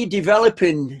 But when you're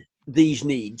developing these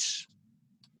needs,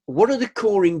 what are the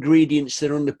core ingredients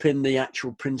that underpin the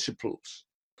actual principles?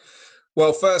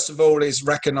 Well, first of all is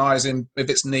recognizing if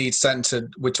it's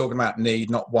need-centered, we're talking about need,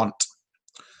 not want.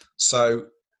 So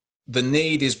the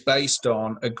need is based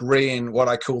on agreeing what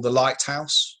I call the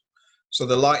lighthouse. So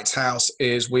the lighthouse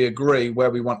is we agree where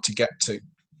we want to get to.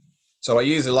 So I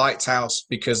use the lighthouse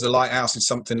because the lighthouse is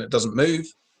something that doesn't move.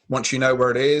 Once you know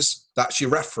where it is, that's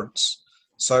your reference.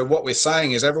 So what we're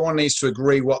saying is everyone needs to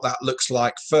agree what that looks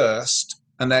like first.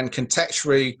 And then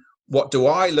contextually, what do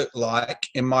I look like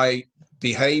in my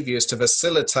behaviors to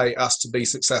facilitate us to be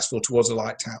successful towards a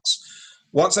lighthouse?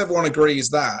 Once everyone agrees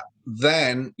that,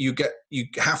 then you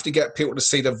have to get people to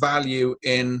see the value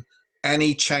in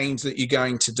any change that you're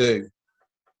going to do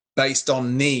based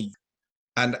on need.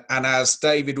 And as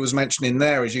David was mentioning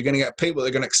there, is you're going to get people that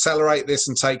are going to accelerate this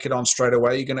and take it on straight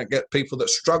away. You're going to get people that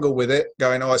struggle with it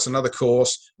going, oh, it's another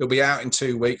course. It'll be out in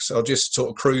 2 weeks. I'll just sort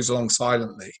of cruise along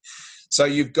silently. So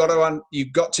you've got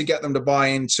to get them to buy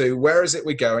into where is it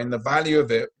we're going, the value of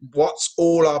it, what's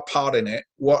all our part in it,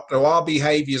 what do our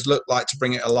behaviors look like to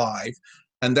bring it alive,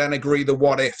 and then agree the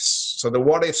what ifs. So the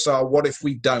what ifs are, what if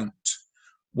we don't?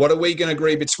 What are we going to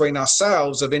agree between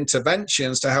ourselves of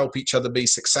interventions to help each other be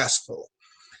successful?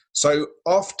 So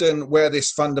often where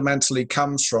this fundamentally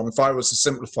comes from, if I was to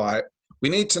simplify it, we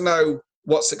need to know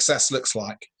what success looks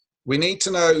like. We need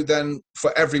to know then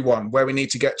for everyone where we need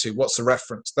to get to, what's the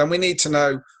reference. Then we need to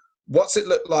know what's it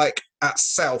look like at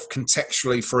self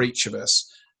contextually for each of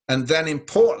us. And then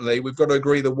importantly, we've got to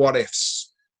agree the what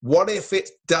ifs. What if it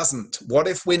doesn't? What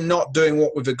if we're not doing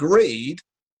what we've agreed?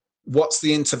 What's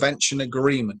the intervention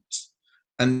agreement?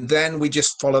 And then we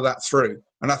just follow that through.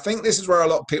 And I think this is where a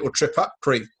lot of people trip up,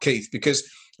 Keith, because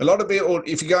a lot of people,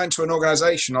 if you go into an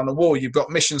organization, on the wall, you've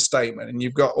got mission statement and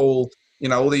you've got all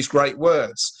these great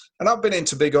words. And I've been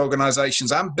into big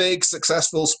organizations and big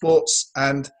successful sports,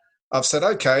 and I've said,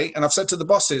 okay. And I've said to the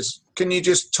bosses, can you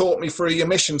just talk me through your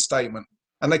mission statement?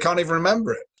 And they can't even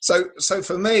remember it. So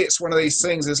for me, it's one of these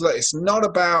things is, look, it's not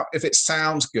about if it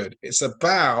sounds good. It's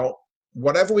about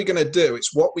whatever we're going to do.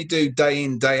 It's what we do day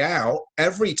in, day out,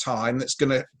 every time that's going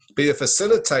to be the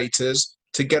facilitators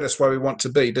to get us where we want to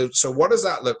be. So what does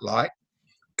that look like?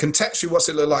 Contextually, what's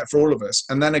it look like for all of us?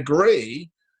 And then agree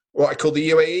what I call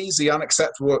the UAEs, the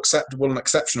unacceptable, acceptable, and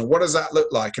exceptional. What does that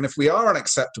look like? And if we are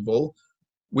unacceptable,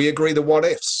 we agree the what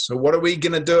ifs. So what are we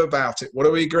going to do about it? What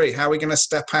do we agree? How are we going to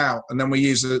step out? And then we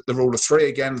use the rule of three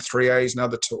again, 3As and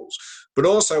other tools. But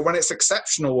also when it's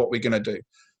exceptional, what we're going to do.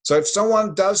 So if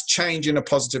someone does change in a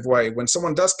positive way, when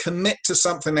someone does commit to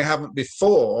something they haven't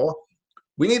before,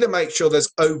 we need to make sure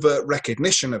there's overt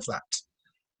recognition of that.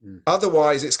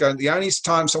 Otherwise, it's going, the only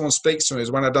time someone speaks to me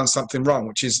is when I've done something wrong,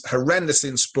 which is horrendous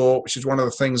in sport, which is one of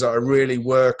the things that I really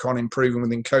work on improving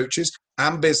within coaches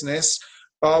and business.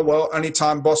 Oh, well, only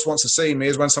time boss wants to see me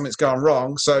is when something's gone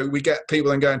wrong. So we get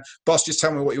people and going, boss, just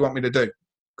tell me what you want me to do.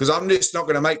 Because I'm just not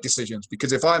going to make decisions.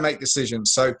 Because if I make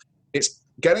decisions, so it's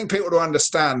getting people to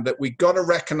understand that we've got to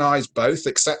recognize both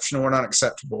exceptional and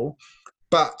unacceptable.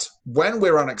 But when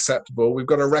we're unacceptable, we've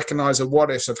got to recognize a what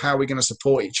if of how we're going to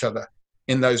support each other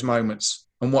in those moments.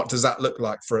 And what does that look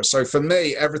like for us? So for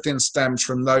me, everything stems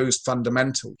from those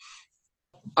fundamentals.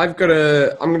 I'm going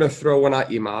to throw one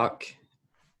at you, Mark.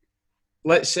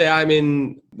 Let's say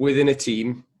I'm within a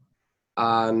team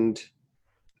and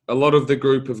a lot of the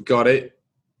group have got it.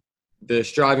 They're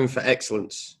striving for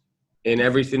excellence in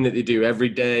everything that they do every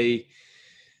day,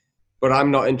 but I'm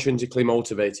not intrinsically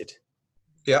motivated.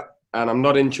 Yeah. And I'm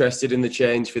not interested in the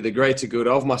change for the greater good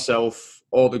of myself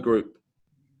or the group.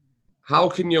 How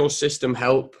can your system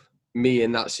help me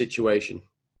in that situation?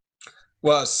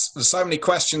 Well, there's so many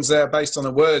questions there based on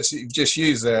the words that you've just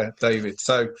used there, David.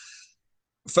 So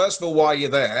first of all, while you're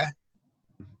there,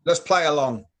 let's play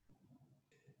along.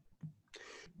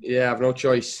 Yeah, I have no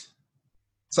choice.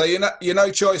 So you're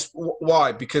no choice.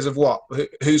 Why? Because of what?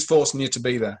 Who's forcing you to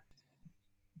be there?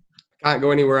 Can't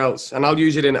go anywhere else. And I will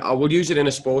use it in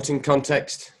a sporting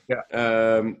context.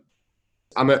 Yeah.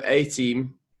 I'm at A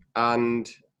team and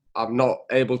I'm not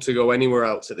able to go anywhere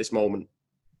else at this moment.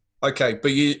 Okay,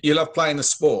 but you love playing the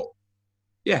sport.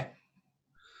 Yeah.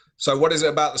 So what is it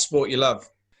about the sport you love?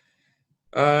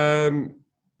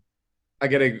 I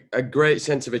get a great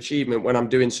sense of achievement when I'm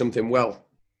doing something well.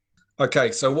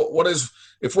 Okay, so what is,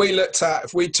 if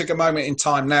we took a moment in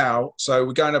time now, so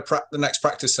we're going to the next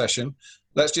practice session,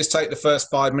 let's just take the first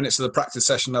 5 minutes of the practice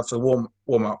session after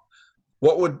warm up.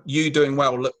 What would you doing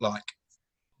well look like?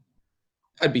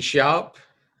 I'd be sharp,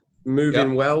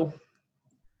 moving well.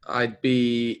 I'd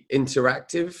be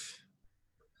interactive.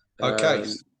 Okay.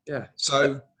 Yeah.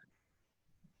 So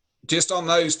just on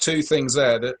those two things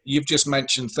there, that you've just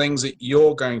mentioned things that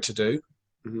you're going to do,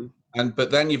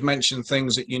 but then you've mentioned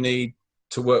things that you need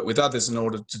to work with others in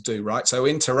order to do, right? So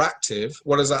interactive,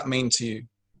 what does that mean to you?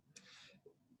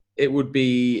 It would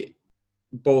be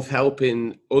both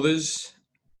helping others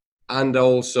and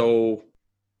also,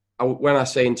 when I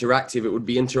say interactive, it would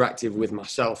be interactive with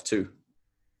myself too.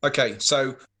 Okay,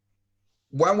 so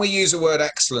when we use the word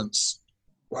excellence,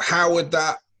 how would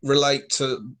that relate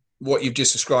to what you've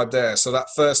just described there? So that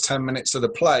first 10 minutes of the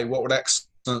play, what would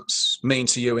excellence mean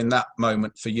to you in that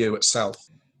moment for you itself?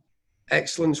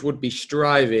 Excellence would be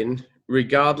striving,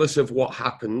 regardless of what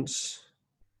happens,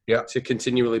 to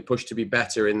continually push to be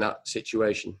better in that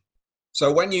situation.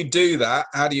 So when you do that,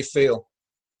 how do you feel?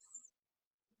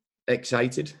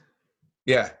 Excited.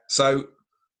 Yeah. So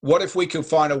what if we can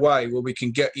find a way where we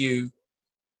can get you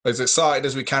as excited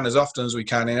as we can, as often as we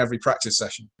can in every practice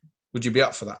session? Would you be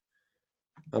up for that?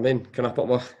 I'm in. Can I put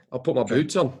my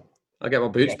boots on? I get my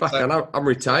boots back on. I'm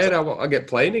retired. I get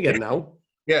playing again now.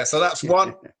 Yeah. So that's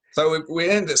one. So we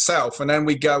end itself, and then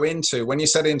we go into, when you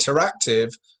said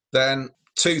interactive, then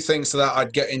two things to that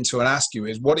I'd get into and ask you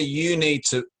is, what do you need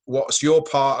to, what's your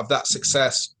part of that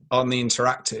success on the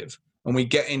interactive? and we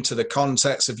get into the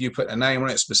context of you put a name on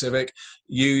it specific,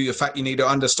 the fact you need to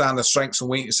understand the strengths and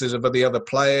weaknesses of the other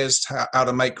players, how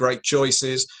to make great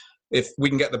choices. If we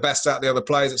can get the best out of the other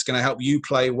players, it's going to help you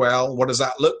play well. What does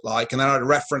that look like? And then I'd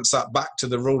reference that back to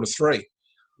the rule of 3.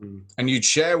 And you'd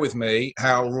share with me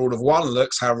how rule of 1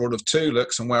 looks, how rule of 2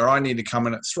 looks, and where I need to come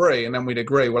in at 3. And then we'd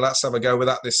agree, well, let's have a go with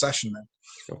that this session then.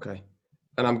 Okay.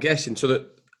 And I'm guessing, so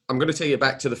that I'm going to take you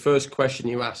back to the first question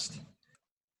you asked.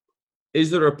 Is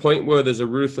there a point where there's a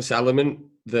ruthless element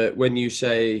that when you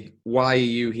say, why are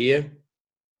you here?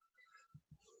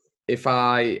 If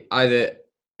I either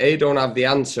A, don't have the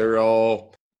answer,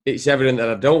 or it's evident that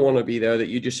I don't want to be there, that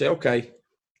you just say, okay,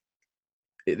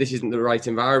 this isn't the right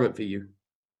environment for you.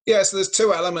 Yeah, so there's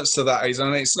 2 elements to that,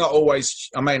 and it's not always,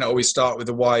 I may not always start with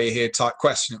the why you're here type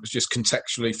question. It was just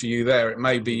contextually for you there. It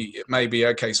may be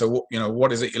okay, so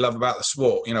what is it you love about the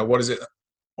sport? What is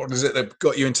it that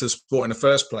got you into the sport in the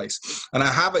first place? And I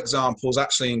have examples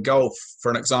actually in golf, for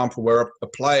an example, where a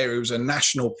player who was a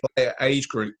national player age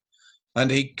group, and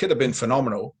he could have been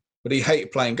phenomenal, but he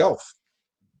hated playing golf.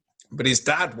 But his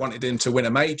dad wanted him to win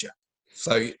a major.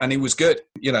 And he was good.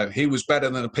 He was better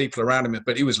than the people around him,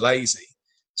 but he was lazy.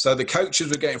 So the coaches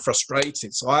were getting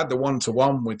frustrated. So I had the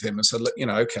one-to-one with him and said, look,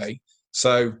 okay,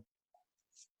 so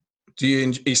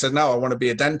he said, no, I want to be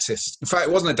a dentist. In fact,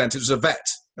 it wasn't a dentist, it was a vet.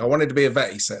 I wanted to be a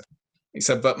vet, he said. He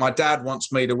said, but my dad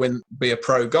wants me to be a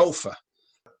pro golfer.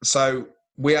 So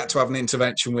we had to have an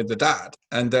intervention with the dad.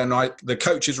 And then the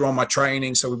coaches were on my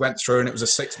training. So we went through, and it was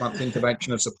a 6-month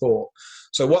intervention of support.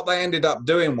 So what they ended up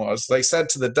doing was they said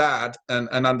to the dad and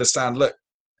understand, look,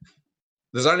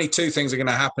 there's only 2 things are going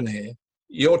to happen here.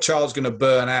 Your child's going to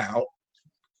burn out,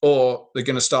 or they're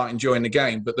going to start enjoying the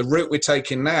game. But the route we're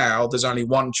taking now, there's only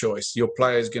one choice. Your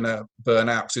player's going to burn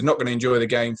out because he's not going to enjoy the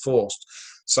game forced.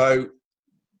 So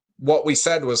what we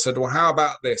said was, well, how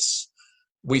about this?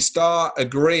 We start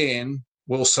agreeing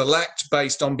we'll select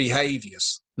based on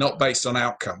behaviors, not based on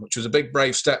outcome, which was a big,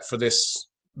 brave step for this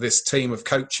team of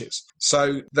coaches.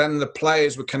 So then the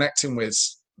players were connecting with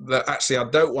that, actually, I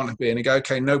don't want to be. And they go,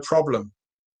 okay, no problem.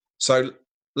 So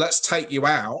let's take you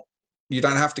out. You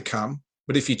don't have to come.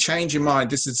 But if you change your mind,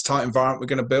 this is the type of environment we're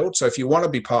going to build. So if you want to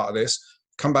be part of this,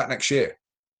 come back next year.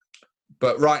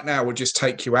 But right now, we'll just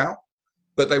take you out.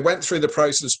 But they went through the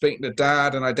process of speaking to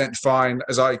dad and identifying,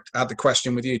 as I had the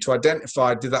question with you, to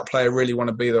identify, did that player really want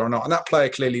to be there or not? And that player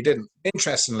clearly didn't.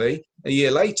 Interestingly, a year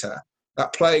later,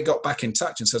 that player got back in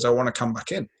touch and says, I want to come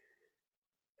back in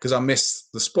because I miss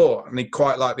the sport. And he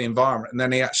quite liked the environment. And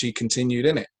then he actually continued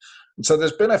in it. And so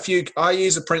there's been a few, I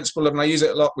use a principle, and I use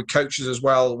it a lot with coaches as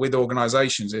well, with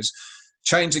organizations, is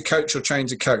change the coach or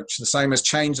change the coach. The same as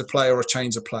change the player or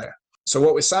change the player. So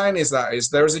what we're saying is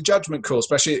there is a judgment call,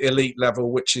 especially at elite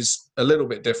level, which is a little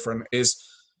bit different, is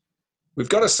we've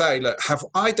got to say, look, have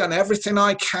I done everything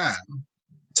I can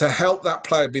to help that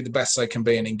player be the best they can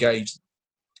be and engage them?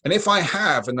 And if I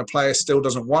have, and the player still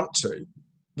doesn't want to,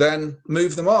 then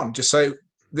move them on. Just say,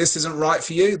 this isn't right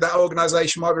for you. That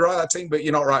organization might be right, that team, but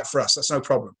you're not right for us. That's no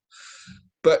problem.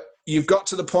 But you've got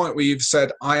to the point where you've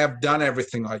said, I have done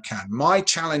everything I can. My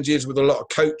challenge is with a lot of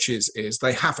coaches is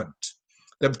they haven't.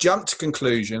 They've jumped to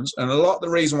conclusions. And a lot of the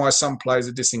reason why some players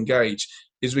are disengaged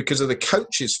is because of the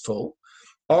coach's fault.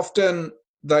 Often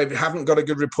they haven't got a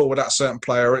good rapport with that certain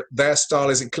player. Their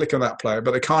style isn't clicking with that player,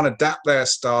 but they can't adapt their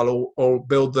style or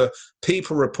build the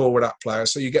people rapport with that player.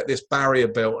 So you get this barrier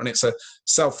built, and it's a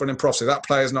self-fulfilling prophecy. That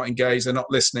player's not engaged, they're not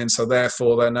listening, so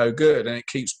therefore they're no good, and it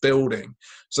keeps building.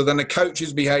 So then the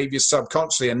coach's behavior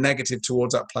subconsciously are negative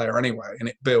towards that player anyway, and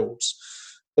it builds.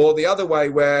 Or the other way,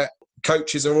 where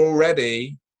coaches are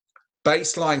already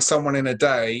baseline someone in a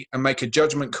day and make a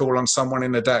judgment call on someone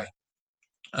in a day,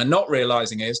 and not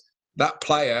realizing is that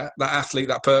player, that athlete,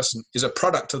 that person is a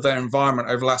product of their environment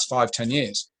over the last 5-10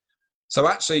 years. So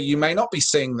actually you may not be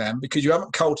seeing them because you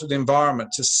haven't cultivated the environment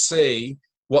to see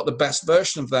what the best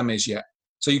version of them is yet.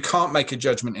 So you can't make a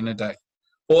judgment in a day.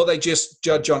 Or they just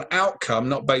judge on outcome,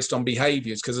 not based on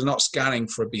behaviors, because they're not scanning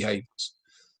for behaviors.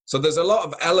 So there's a lot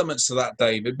of elements to that,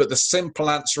 David, but the simple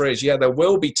answer is, yeah, there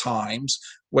will be times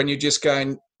when you're just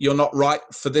going, you're not right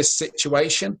for this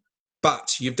situation,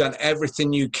 but you've done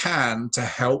everything you can to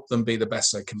help them be the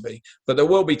best they can be. But there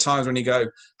will be times when you go,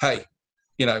 hey,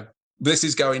 this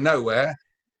is going nowhere.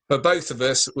 For both of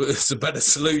us, it's a better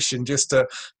solution just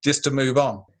to move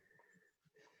on.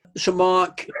 So,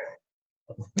 Mark,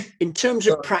 in terms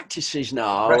of practices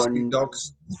now, Rescue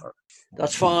dogs.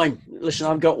 That's fine. Listen,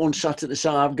 I've got one sat at the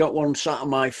side. I've got one sat on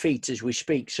my feet as we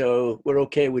speak, so we're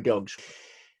okay with dogs.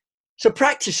 So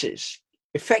practices,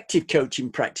 effective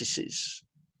coaching practices,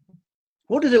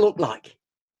 what do they look like,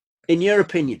 in your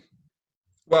opinion?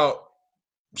 Well,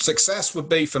 success would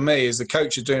be for me is the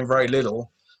coach is doing very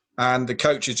little and the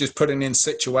coach is just putting in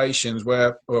situations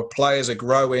where players are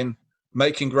growing,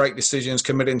 making great decisions,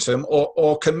 committing to them,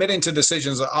 or committing to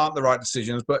decisions that aren't the right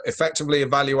decisions, but effectively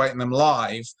evaluating them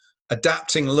live,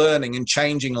 adapting, learning, and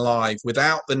changing live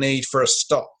without the need for a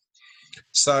stop.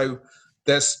 So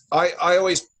I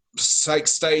always take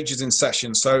stages in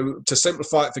sessions. So to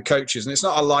simplify it for coaches, and it's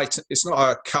not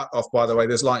a cut off, by the way,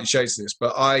 there's light and shades to this,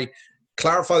 but I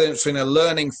clarify the difference between a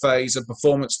learning phase, a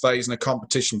performance phase, and a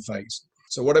competition phase.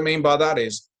 So what I mean by that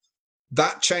is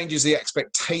that changes the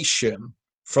expectation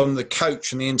from the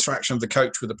coach and the interaction of the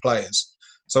coach with the players.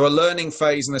 So a learning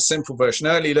phase in a simple version,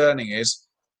 early learning is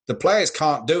the players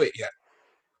can't do it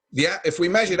yet. If we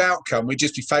measured outcome, we'd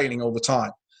just be failing all the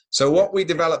time. So what we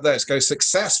develop there is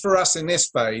success for us in this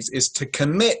phase is to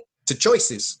commit to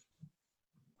choices.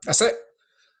 That's it.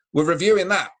 We're reviewing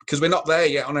that because we're not there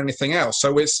yet on anything else.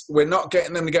 So we're not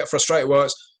getting them to get frustrated. Well,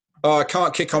 I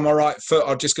can't kick on my right foot.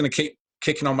 I'm just going to keep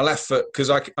kicking on my left foot because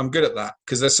I'm good at that,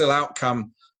 because there's still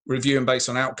outcome reviewing based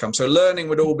on outcome. So learning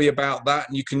would all be about that.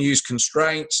 And you can use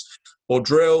constraints or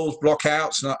drills,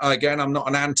 blockouts. And again, I'm not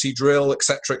an anti-drill, et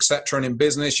cetera, et cetera. And in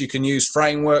business, you can use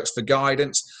frameworks for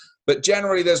guidance. But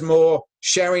generally, there's more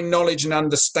sharing knowledge and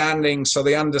understanding so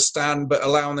they understand, but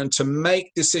allowing them to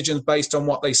make decisions based on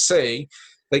what they see.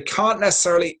 They can't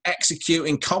necessarily execute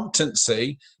in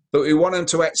competency, but we want them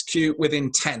to execute with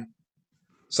intent.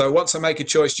 So once I make a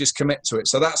choice, just commit to it.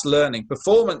 So that's learning.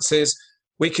 Performance is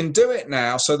we can do it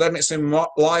now. So then it's in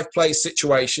live play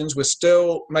situations. We're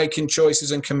still making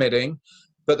choices and committing,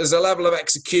 but there's a level of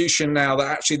execution now that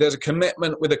actually there's a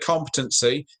commitment with a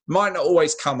competency. Might not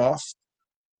always come off,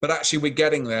 but actually we're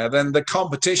getting there. Then the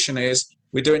competition is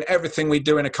we're doing everything we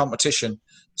do in a competition.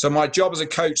 So my job as a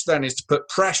coach then is to put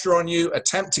pressure on you,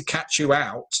 attempt to catch you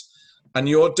out. And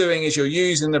you're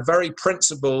using the very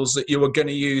principles that you were going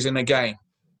to use in a game.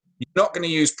 You're not going to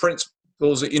use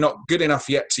principles that you're not good enough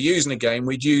yet to use in a game.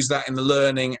 We'd use that in the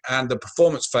learning and the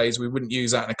performance phase. We wouldn't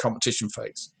use that in a competition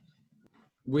phase.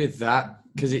 With that,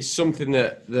 because it's something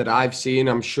that I've seen,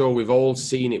 I'm sure we've all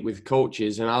seen it with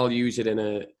coaches, and I'll use it in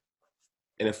a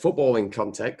footballing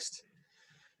context,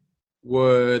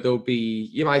 where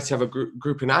you might have a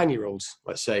group of 9-year-olds,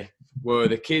 let's say, where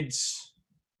the kids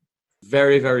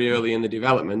very, very early in the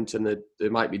development, and they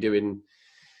might be doing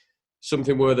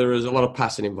something where there is a lot of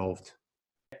passing involved.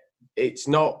 It's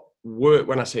not work.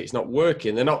 When I say it's not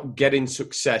working, they're not getting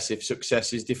success if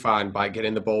success is defined by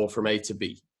getting the ball from A to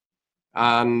B.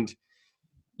 And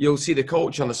you'll see the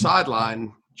coach on the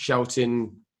sideline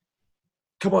shouting,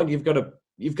 "Come on, you've got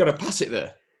to pass it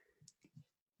there."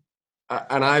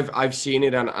 And I've seen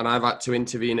it, and I've had to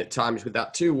intervene at times with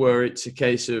that too, where it's a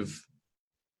case of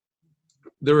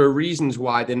there are reasons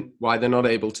why they're not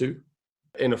able to.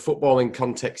 In a footballing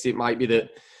context, it might be that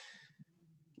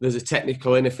there's a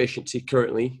technical inefficiency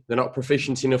currently. They're not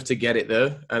proficient enough to get it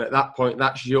there. And at that point,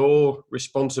 that's your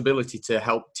responsibility to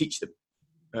help teach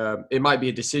them. It might be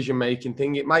a decision-making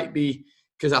thing. It might be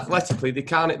because athletically, they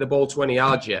can't hit the ball 20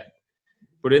 yards yet.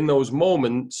 But in those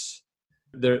moments,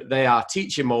 they are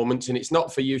teaching moments, and it's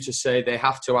not for you to say they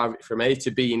have to have it from A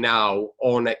to B now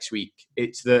or next week.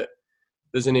 It's that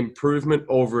there's an improvement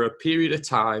over a period of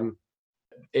time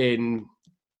and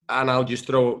I'll just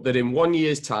throw that in 1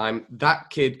 year's time, that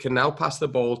kid can now pass the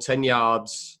ball 10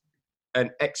 yards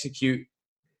and execute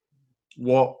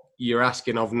what you're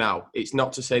asking of now. It's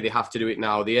not to say they have to do it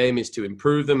now. The aim is to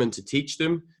improve them and to teach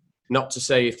them, not to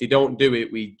say if they don't do it,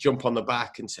 we jump on the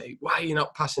back and say, why are you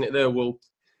not passing it there? Well,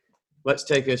 let's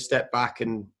take a step back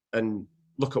and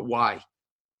look at why.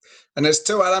 And there's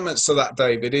two elements to that,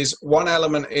 David. One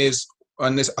element is,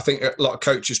 and this, I think a lot of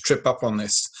coaches trip up on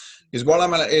this, is one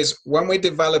element is when we're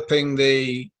developing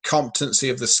the competency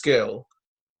of the skill,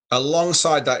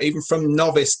 alongside that, even from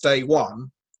novice day one,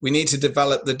 we need to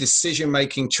develop the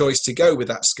decision-making choice to go with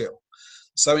that skill.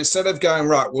 So instead of going,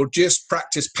 right, we'll just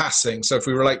practice passing. So if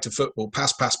we relate to football,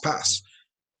 pass, pass, pass.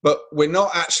 But we're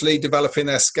not actually developing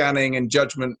their scanning and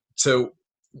judgment to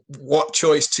what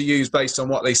choice to use based on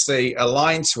what they see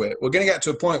aligned to it. We're going to get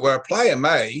to a point where a player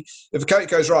may, if a coach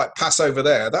goes, right, pass over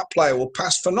there, that player will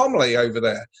pass phenomenally over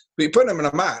there. But you put them in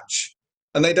a match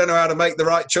and they don't know how to make the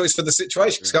right choice for the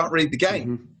situation because they can't read the game.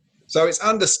 Mm-hmm. So it's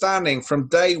understanding from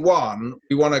day one,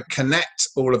 we want to connect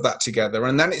all of that together.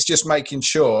 And then it's just making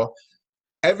sure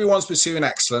everyone's pursuing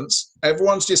excellence.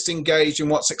 Everyone's just engaged in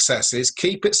what success is.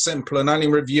 Keep it simple and only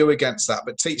review against that,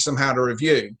 but teach them how to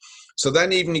review. So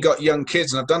then even you got young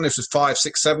kids, and I've done this with 5,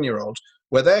 6, 7-year-olds,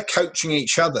 where they're coaching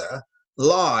each other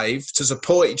live to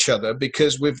support each other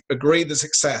because we've agreed the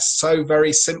success so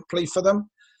very simply for them.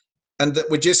 and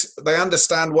that they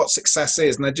understand what success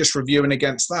is, and they're just reviewing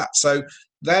against that. So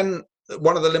then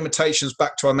one of the limitations,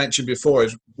 back to what I mentioned before,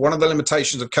 is one of the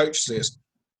limitations of coaches is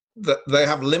that they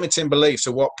have limiting beliefs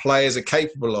of what players are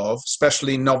capable of,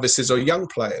 especially novices or young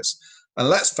players. And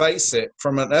let's face it,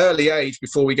 from an early age,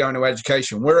 before we go into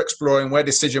education, we're exploring, we're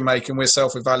decision making, we're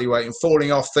self-evaluating,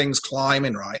 falling off things,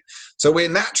 climbing, right? So we're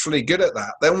naturally good at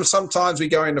that. Then sometimes we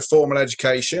go into formal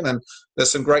education, and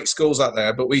there's some great schools out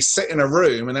there, but we sit in a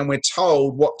room and then we're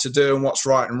told what to do and what's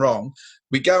right and wrong.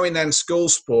 We go in then school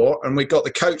sport, and we've got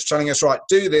the coach telling us, right,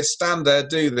 do this, stand there,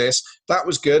 do this. That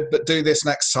was good, but do this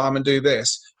next time and do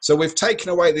this. So we've taken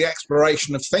away the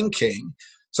exploration of thinking.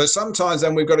 So sometimes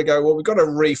then we've got to go, well, we've got to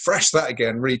refresh that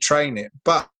again, retrain it.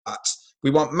 But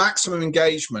we want maximum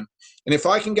engagement. And if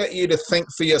I can get you to think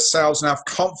for yourselves and have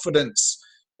confidence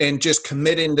in just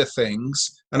committing to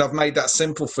things, and I've made that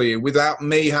simple for you without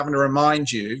me having to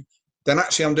remind you, then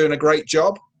actually I'm doing a great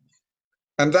job.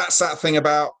 And that's that thing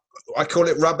about, I call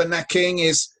it rubbernecking,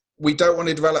 is we don't want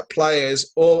to develop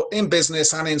players, or in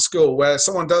business and in school, where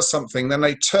someone does something, then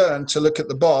they turn to look at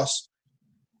the boss.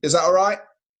 Is that all right?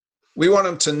 We want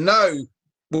them to know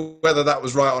whether that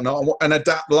was right or not and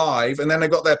adapt live. And then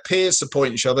they've got their peers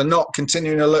support each other, not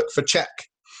continuing to look for check,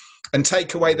 and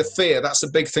take away the fear. That's a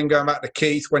big thing, going back to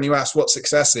Keith, when you ask what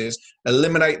success is,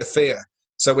 eliminate the fear.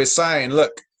 So we're saying,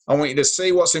 look, I want you to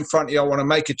see what's in front of you. I want to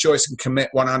make a choice and commit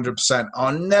 100%.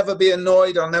 I'll never be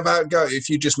annoyed. I'll never outgo if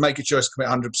you just make a choice and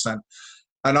commit 100%.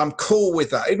 And I'm cool with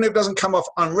that. Even if it doesn't come off,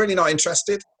 I'm really not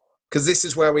interested, because this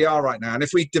is where we are right now. And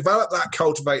if we develop that,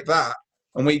 cultivate that,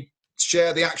 and we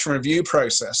share the action review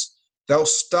process, they'll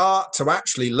start to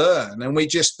actually learn. And we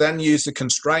just then use the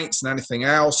constraints and anything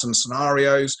else and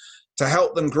scenarios to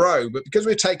help them grow. But because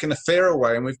we've taken the fear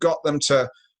away and we've got them to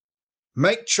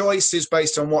make choices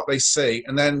based on what they see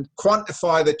and then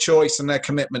quantify the choice and their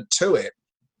commitment to it,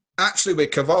 actually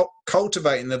we're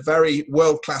cultivating the very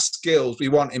world-class skills we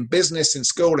want in business, in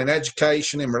school, in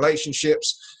education, in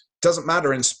relationships, doesn't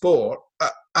matter, in sport,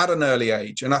 at an early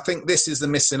age. And I think this is the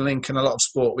missing link in a lot of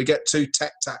sport. We get too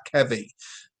tech-tac heavy,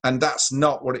 and that's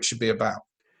not what it should be about.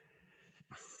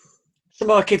 So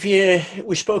Mark,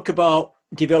 we spoke about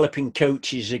developing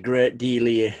coaches a great deal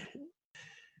here,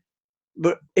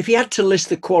 but if you had to list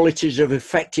the qualities of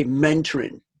effective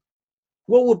mentoring,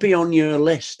 what would be on your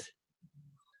list?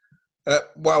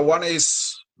 Well, one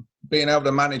is being able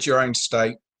to manage your own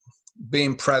state,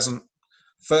 being present,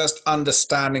 first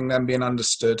understanding, then being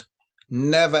understood.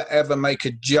 Never, ever make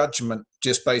a judgment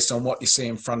just based on what you see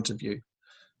in front of you.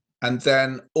 And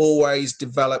then always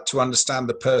develop to understand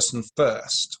the person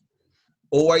first.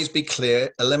 Always be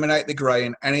clear, eliminate the grey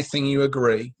in anything you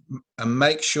agree, and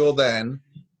make sure then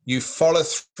you follow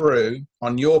through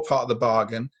on your part of the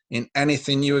bargain in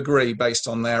anything you agree based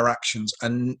on their actions.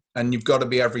 And you've got to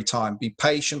be every time. Be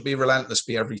patient, be relentless,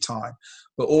 be every time.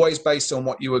 But always based on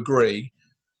what you agree,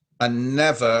 and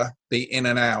never be in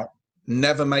and out.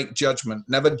 Never make judgment,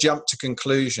 never jump to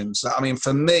conclusions. I mean,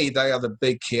 for me, they are the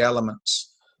big key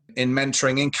elements in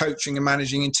mentoring, in coaching and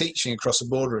managing and teaching across the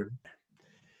boardroom.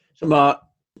 So Mark,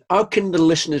 how can the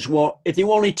listeners, if they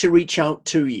wanted to reach out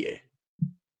to you,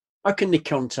 how can they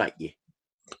contact you?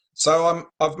 So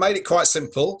I've made it quite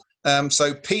simple.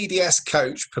 So PDS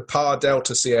Coach, Papa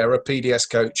Delta Sierra, PDS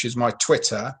Coach is my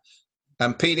Twitter,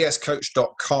 and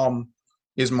pdscoach.com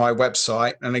is my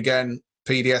website. And again,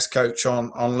 PDS Coach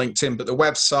on LinkedIn. But the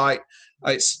website,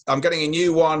 I'm getting a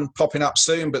new one popping up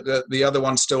soon, but the other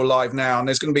one's still live now. And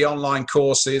there's going to be online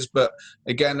courses. But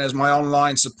again, there's my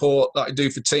online support that I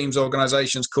do for teams,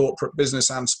 organizations, corporate,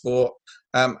 business and sport.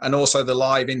 And also the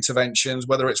live interventions,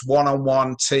 whether it's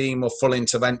one-on-one, team or full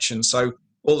intervention. So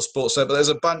all the sports there. But there's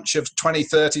a bunch of 20,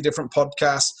 30 different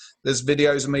podcasts. There's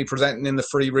videos of me presenting in the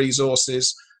free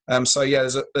resources. So yeah,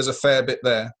 there's a fair bit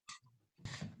there.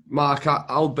 Mark,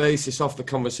 I'll base this off the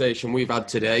conversation we've had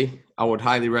today. I would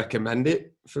highly recommend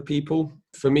it for people.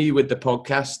 For me, with the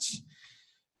podcasts,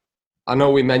 I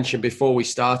know we mentioned before we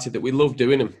started that we love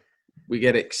doing them. We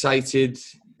get excited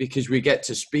because we get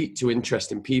to speak to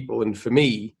interesting people. And for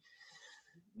me,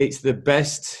 it's the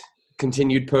best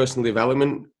continued personal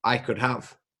development I could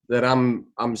have. That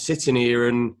I'm sitting here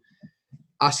and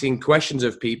asking questions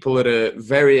of people that are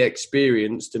very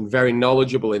experienced and very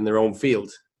knowledgeable in their own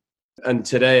field. And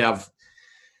today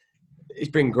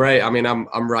it's been great. I mean,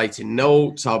 I'm writing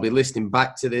notes. I'll be listening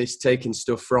back to this, taking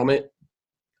stuff from it.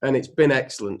 And it's been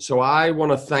excellent. So I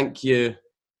want to thank you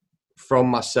from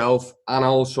myself and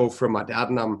also from my dad.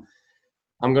 And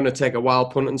I'm going to take a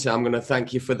wild punt and say I'm going to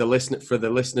thank you for the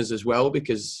listeners as well,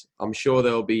 because I'm sure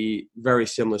they'll be very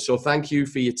similar. So thank you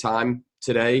for your time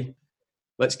today.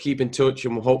 Let's keep in touch,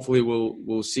 and hopefully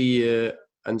we'll see you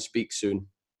and speak soon.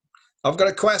 I've got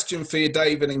a question for you,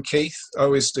 David and Keith. I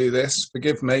always do this.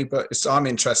 Forgive me, but I'm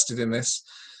interested in this.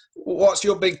 What's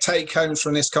your big take home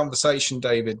from this conversation,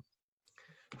 David?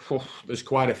 Oh, there's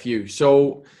quite a few.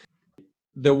 So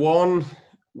the one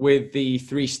with the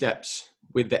 3 steps,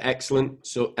 with the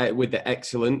excellence. So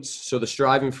the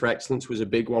striving for excellence was a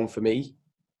big one for me.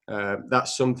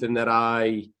 That's something that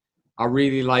I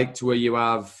really liked, where you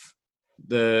have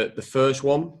the first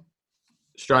one,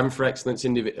 striving for excellence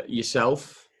in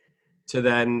yourself, to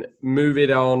then move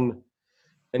it on.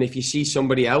 And if you see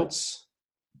somebody else,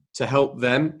 to help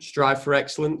them strive for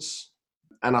excellence.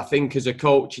 And I think as a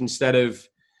coach, instead of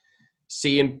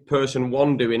seeing person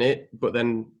 1 doing it, but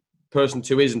then person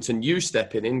 2 isn't, and you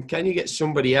stepping in, can you get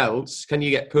somebody else? Can you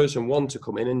get person 1 to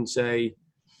come in and say,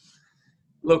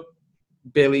 look,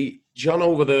 Billy, John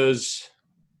over there's,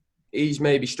 he's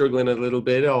maybe struggling a little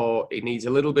bit, or he needs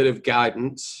a little bit of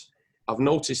guidance. I've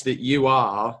noticed that you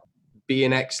are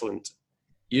being excellent.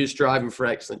 You're striving for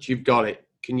excellence. You've got it.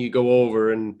 Can you go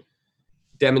over and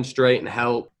demonstrate and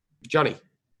help Johnny?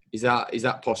 Is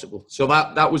that possible? So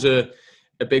that was a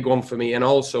big one for me. And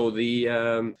also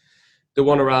the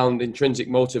one around intrinsic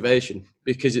motivation,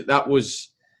 because that was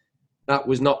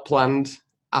not planned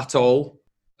at all.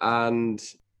 And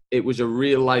it was a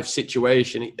real life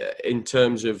situation in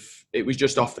terms of, it was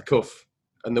just off the cuff.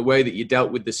 And the way that you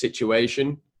dealt with the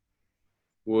situation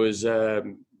was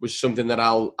something that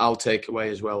I'll take away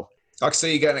as well. I can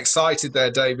see you getting excited there,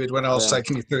 David, when I was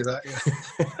taking you through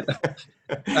that.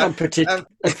 Yeah. And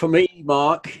for me,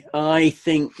 Mark, I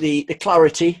think the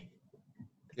clarity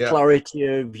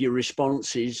of your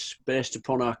responses based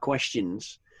upon our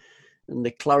questions, and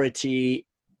the clarity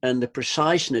and the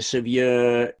preciseness of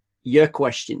your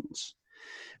questions,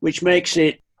 which makes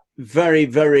it very,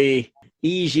 very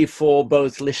easy for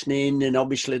both listening and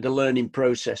obviously the learning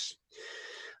process.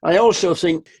 I also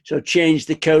think, so change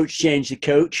the coach,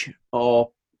 or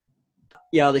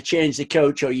either change the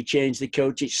coach or you change the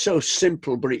coach. It's so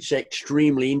simple, but it's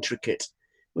extremely intricate.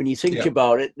 When you think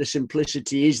about it, the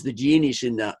simplicity is the genius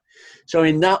in that. So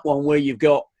in that one where you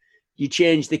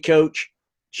change the coach,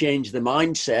 change the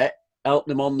mindset, help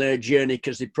them on their journey,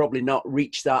 because they've probably not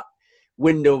reached that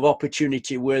window of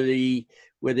opportunity where they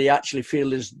actually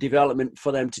feel there's development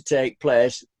for them to take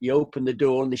place. You open the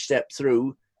door and they step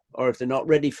through. Or if they're not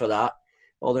ready for that,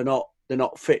 or they're not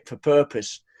fit for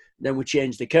purpose, then we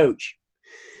change the coach.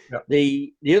 Yep.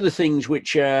 The other things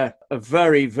which are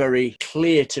very, very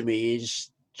clear to me is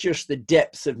just the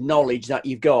depth of knowledge that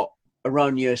you've got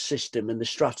around your system and the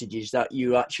strategies that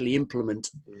you actually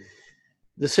implement.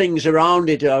 The things around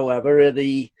it, however, are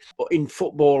in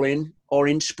footballing or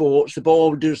in sports, the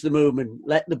ball does the movement.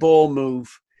 Let the ball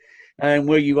move. And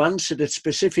where you answered a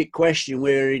specific question,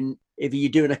 if you're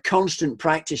doing a constant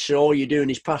practice, so all you're doing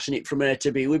is passing it from A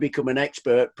to B, we become an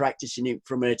expert practicing it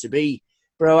from A to B.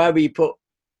 But however you put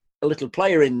a little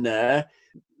player in there,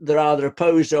 they're either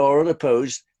opposed or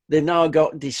unopposed, they've now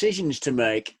got decisions to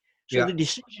make. So the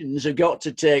decisions have got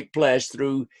to take place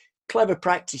through clever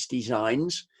practice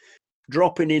designs,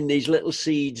 dropping in these little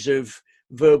seeds of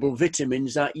verbal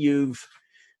vitamins that you've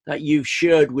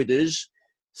shared with us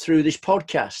through this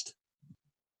podcast.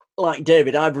 Like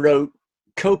David, I've wrote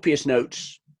copious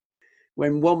notes.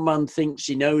 When one man thinks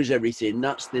he knows everything,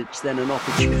 that's then an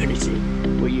opportunity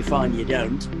where you find you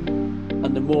don't.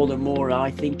 And the more I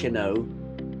think I know,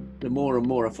 the more and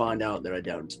more I find out that I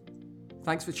don't.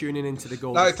 Thanks for tuning into the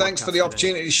Gold. No, thanks for the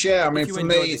opportunity to share. I mean, for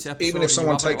me, even if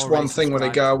someone takes one thing when they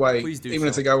go away, even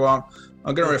if they go on,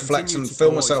 I'm going to reflect and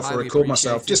film myself or record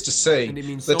myself just to see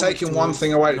if they're taking one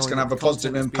thing away that's going to have a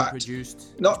positive impact,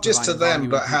 not just to them,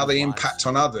 but how they impact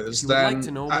on others,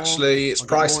 then actually it's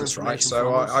priceless, right?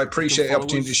 So I appreciate the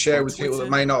opportunity to share with people that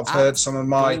may not have heard some of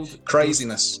my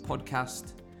craziness.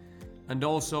 Podcast. And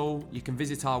also, you can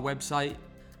visit our website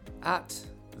at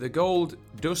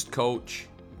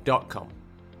thegolddustcoach.com.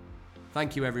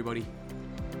 Thank you, everybody.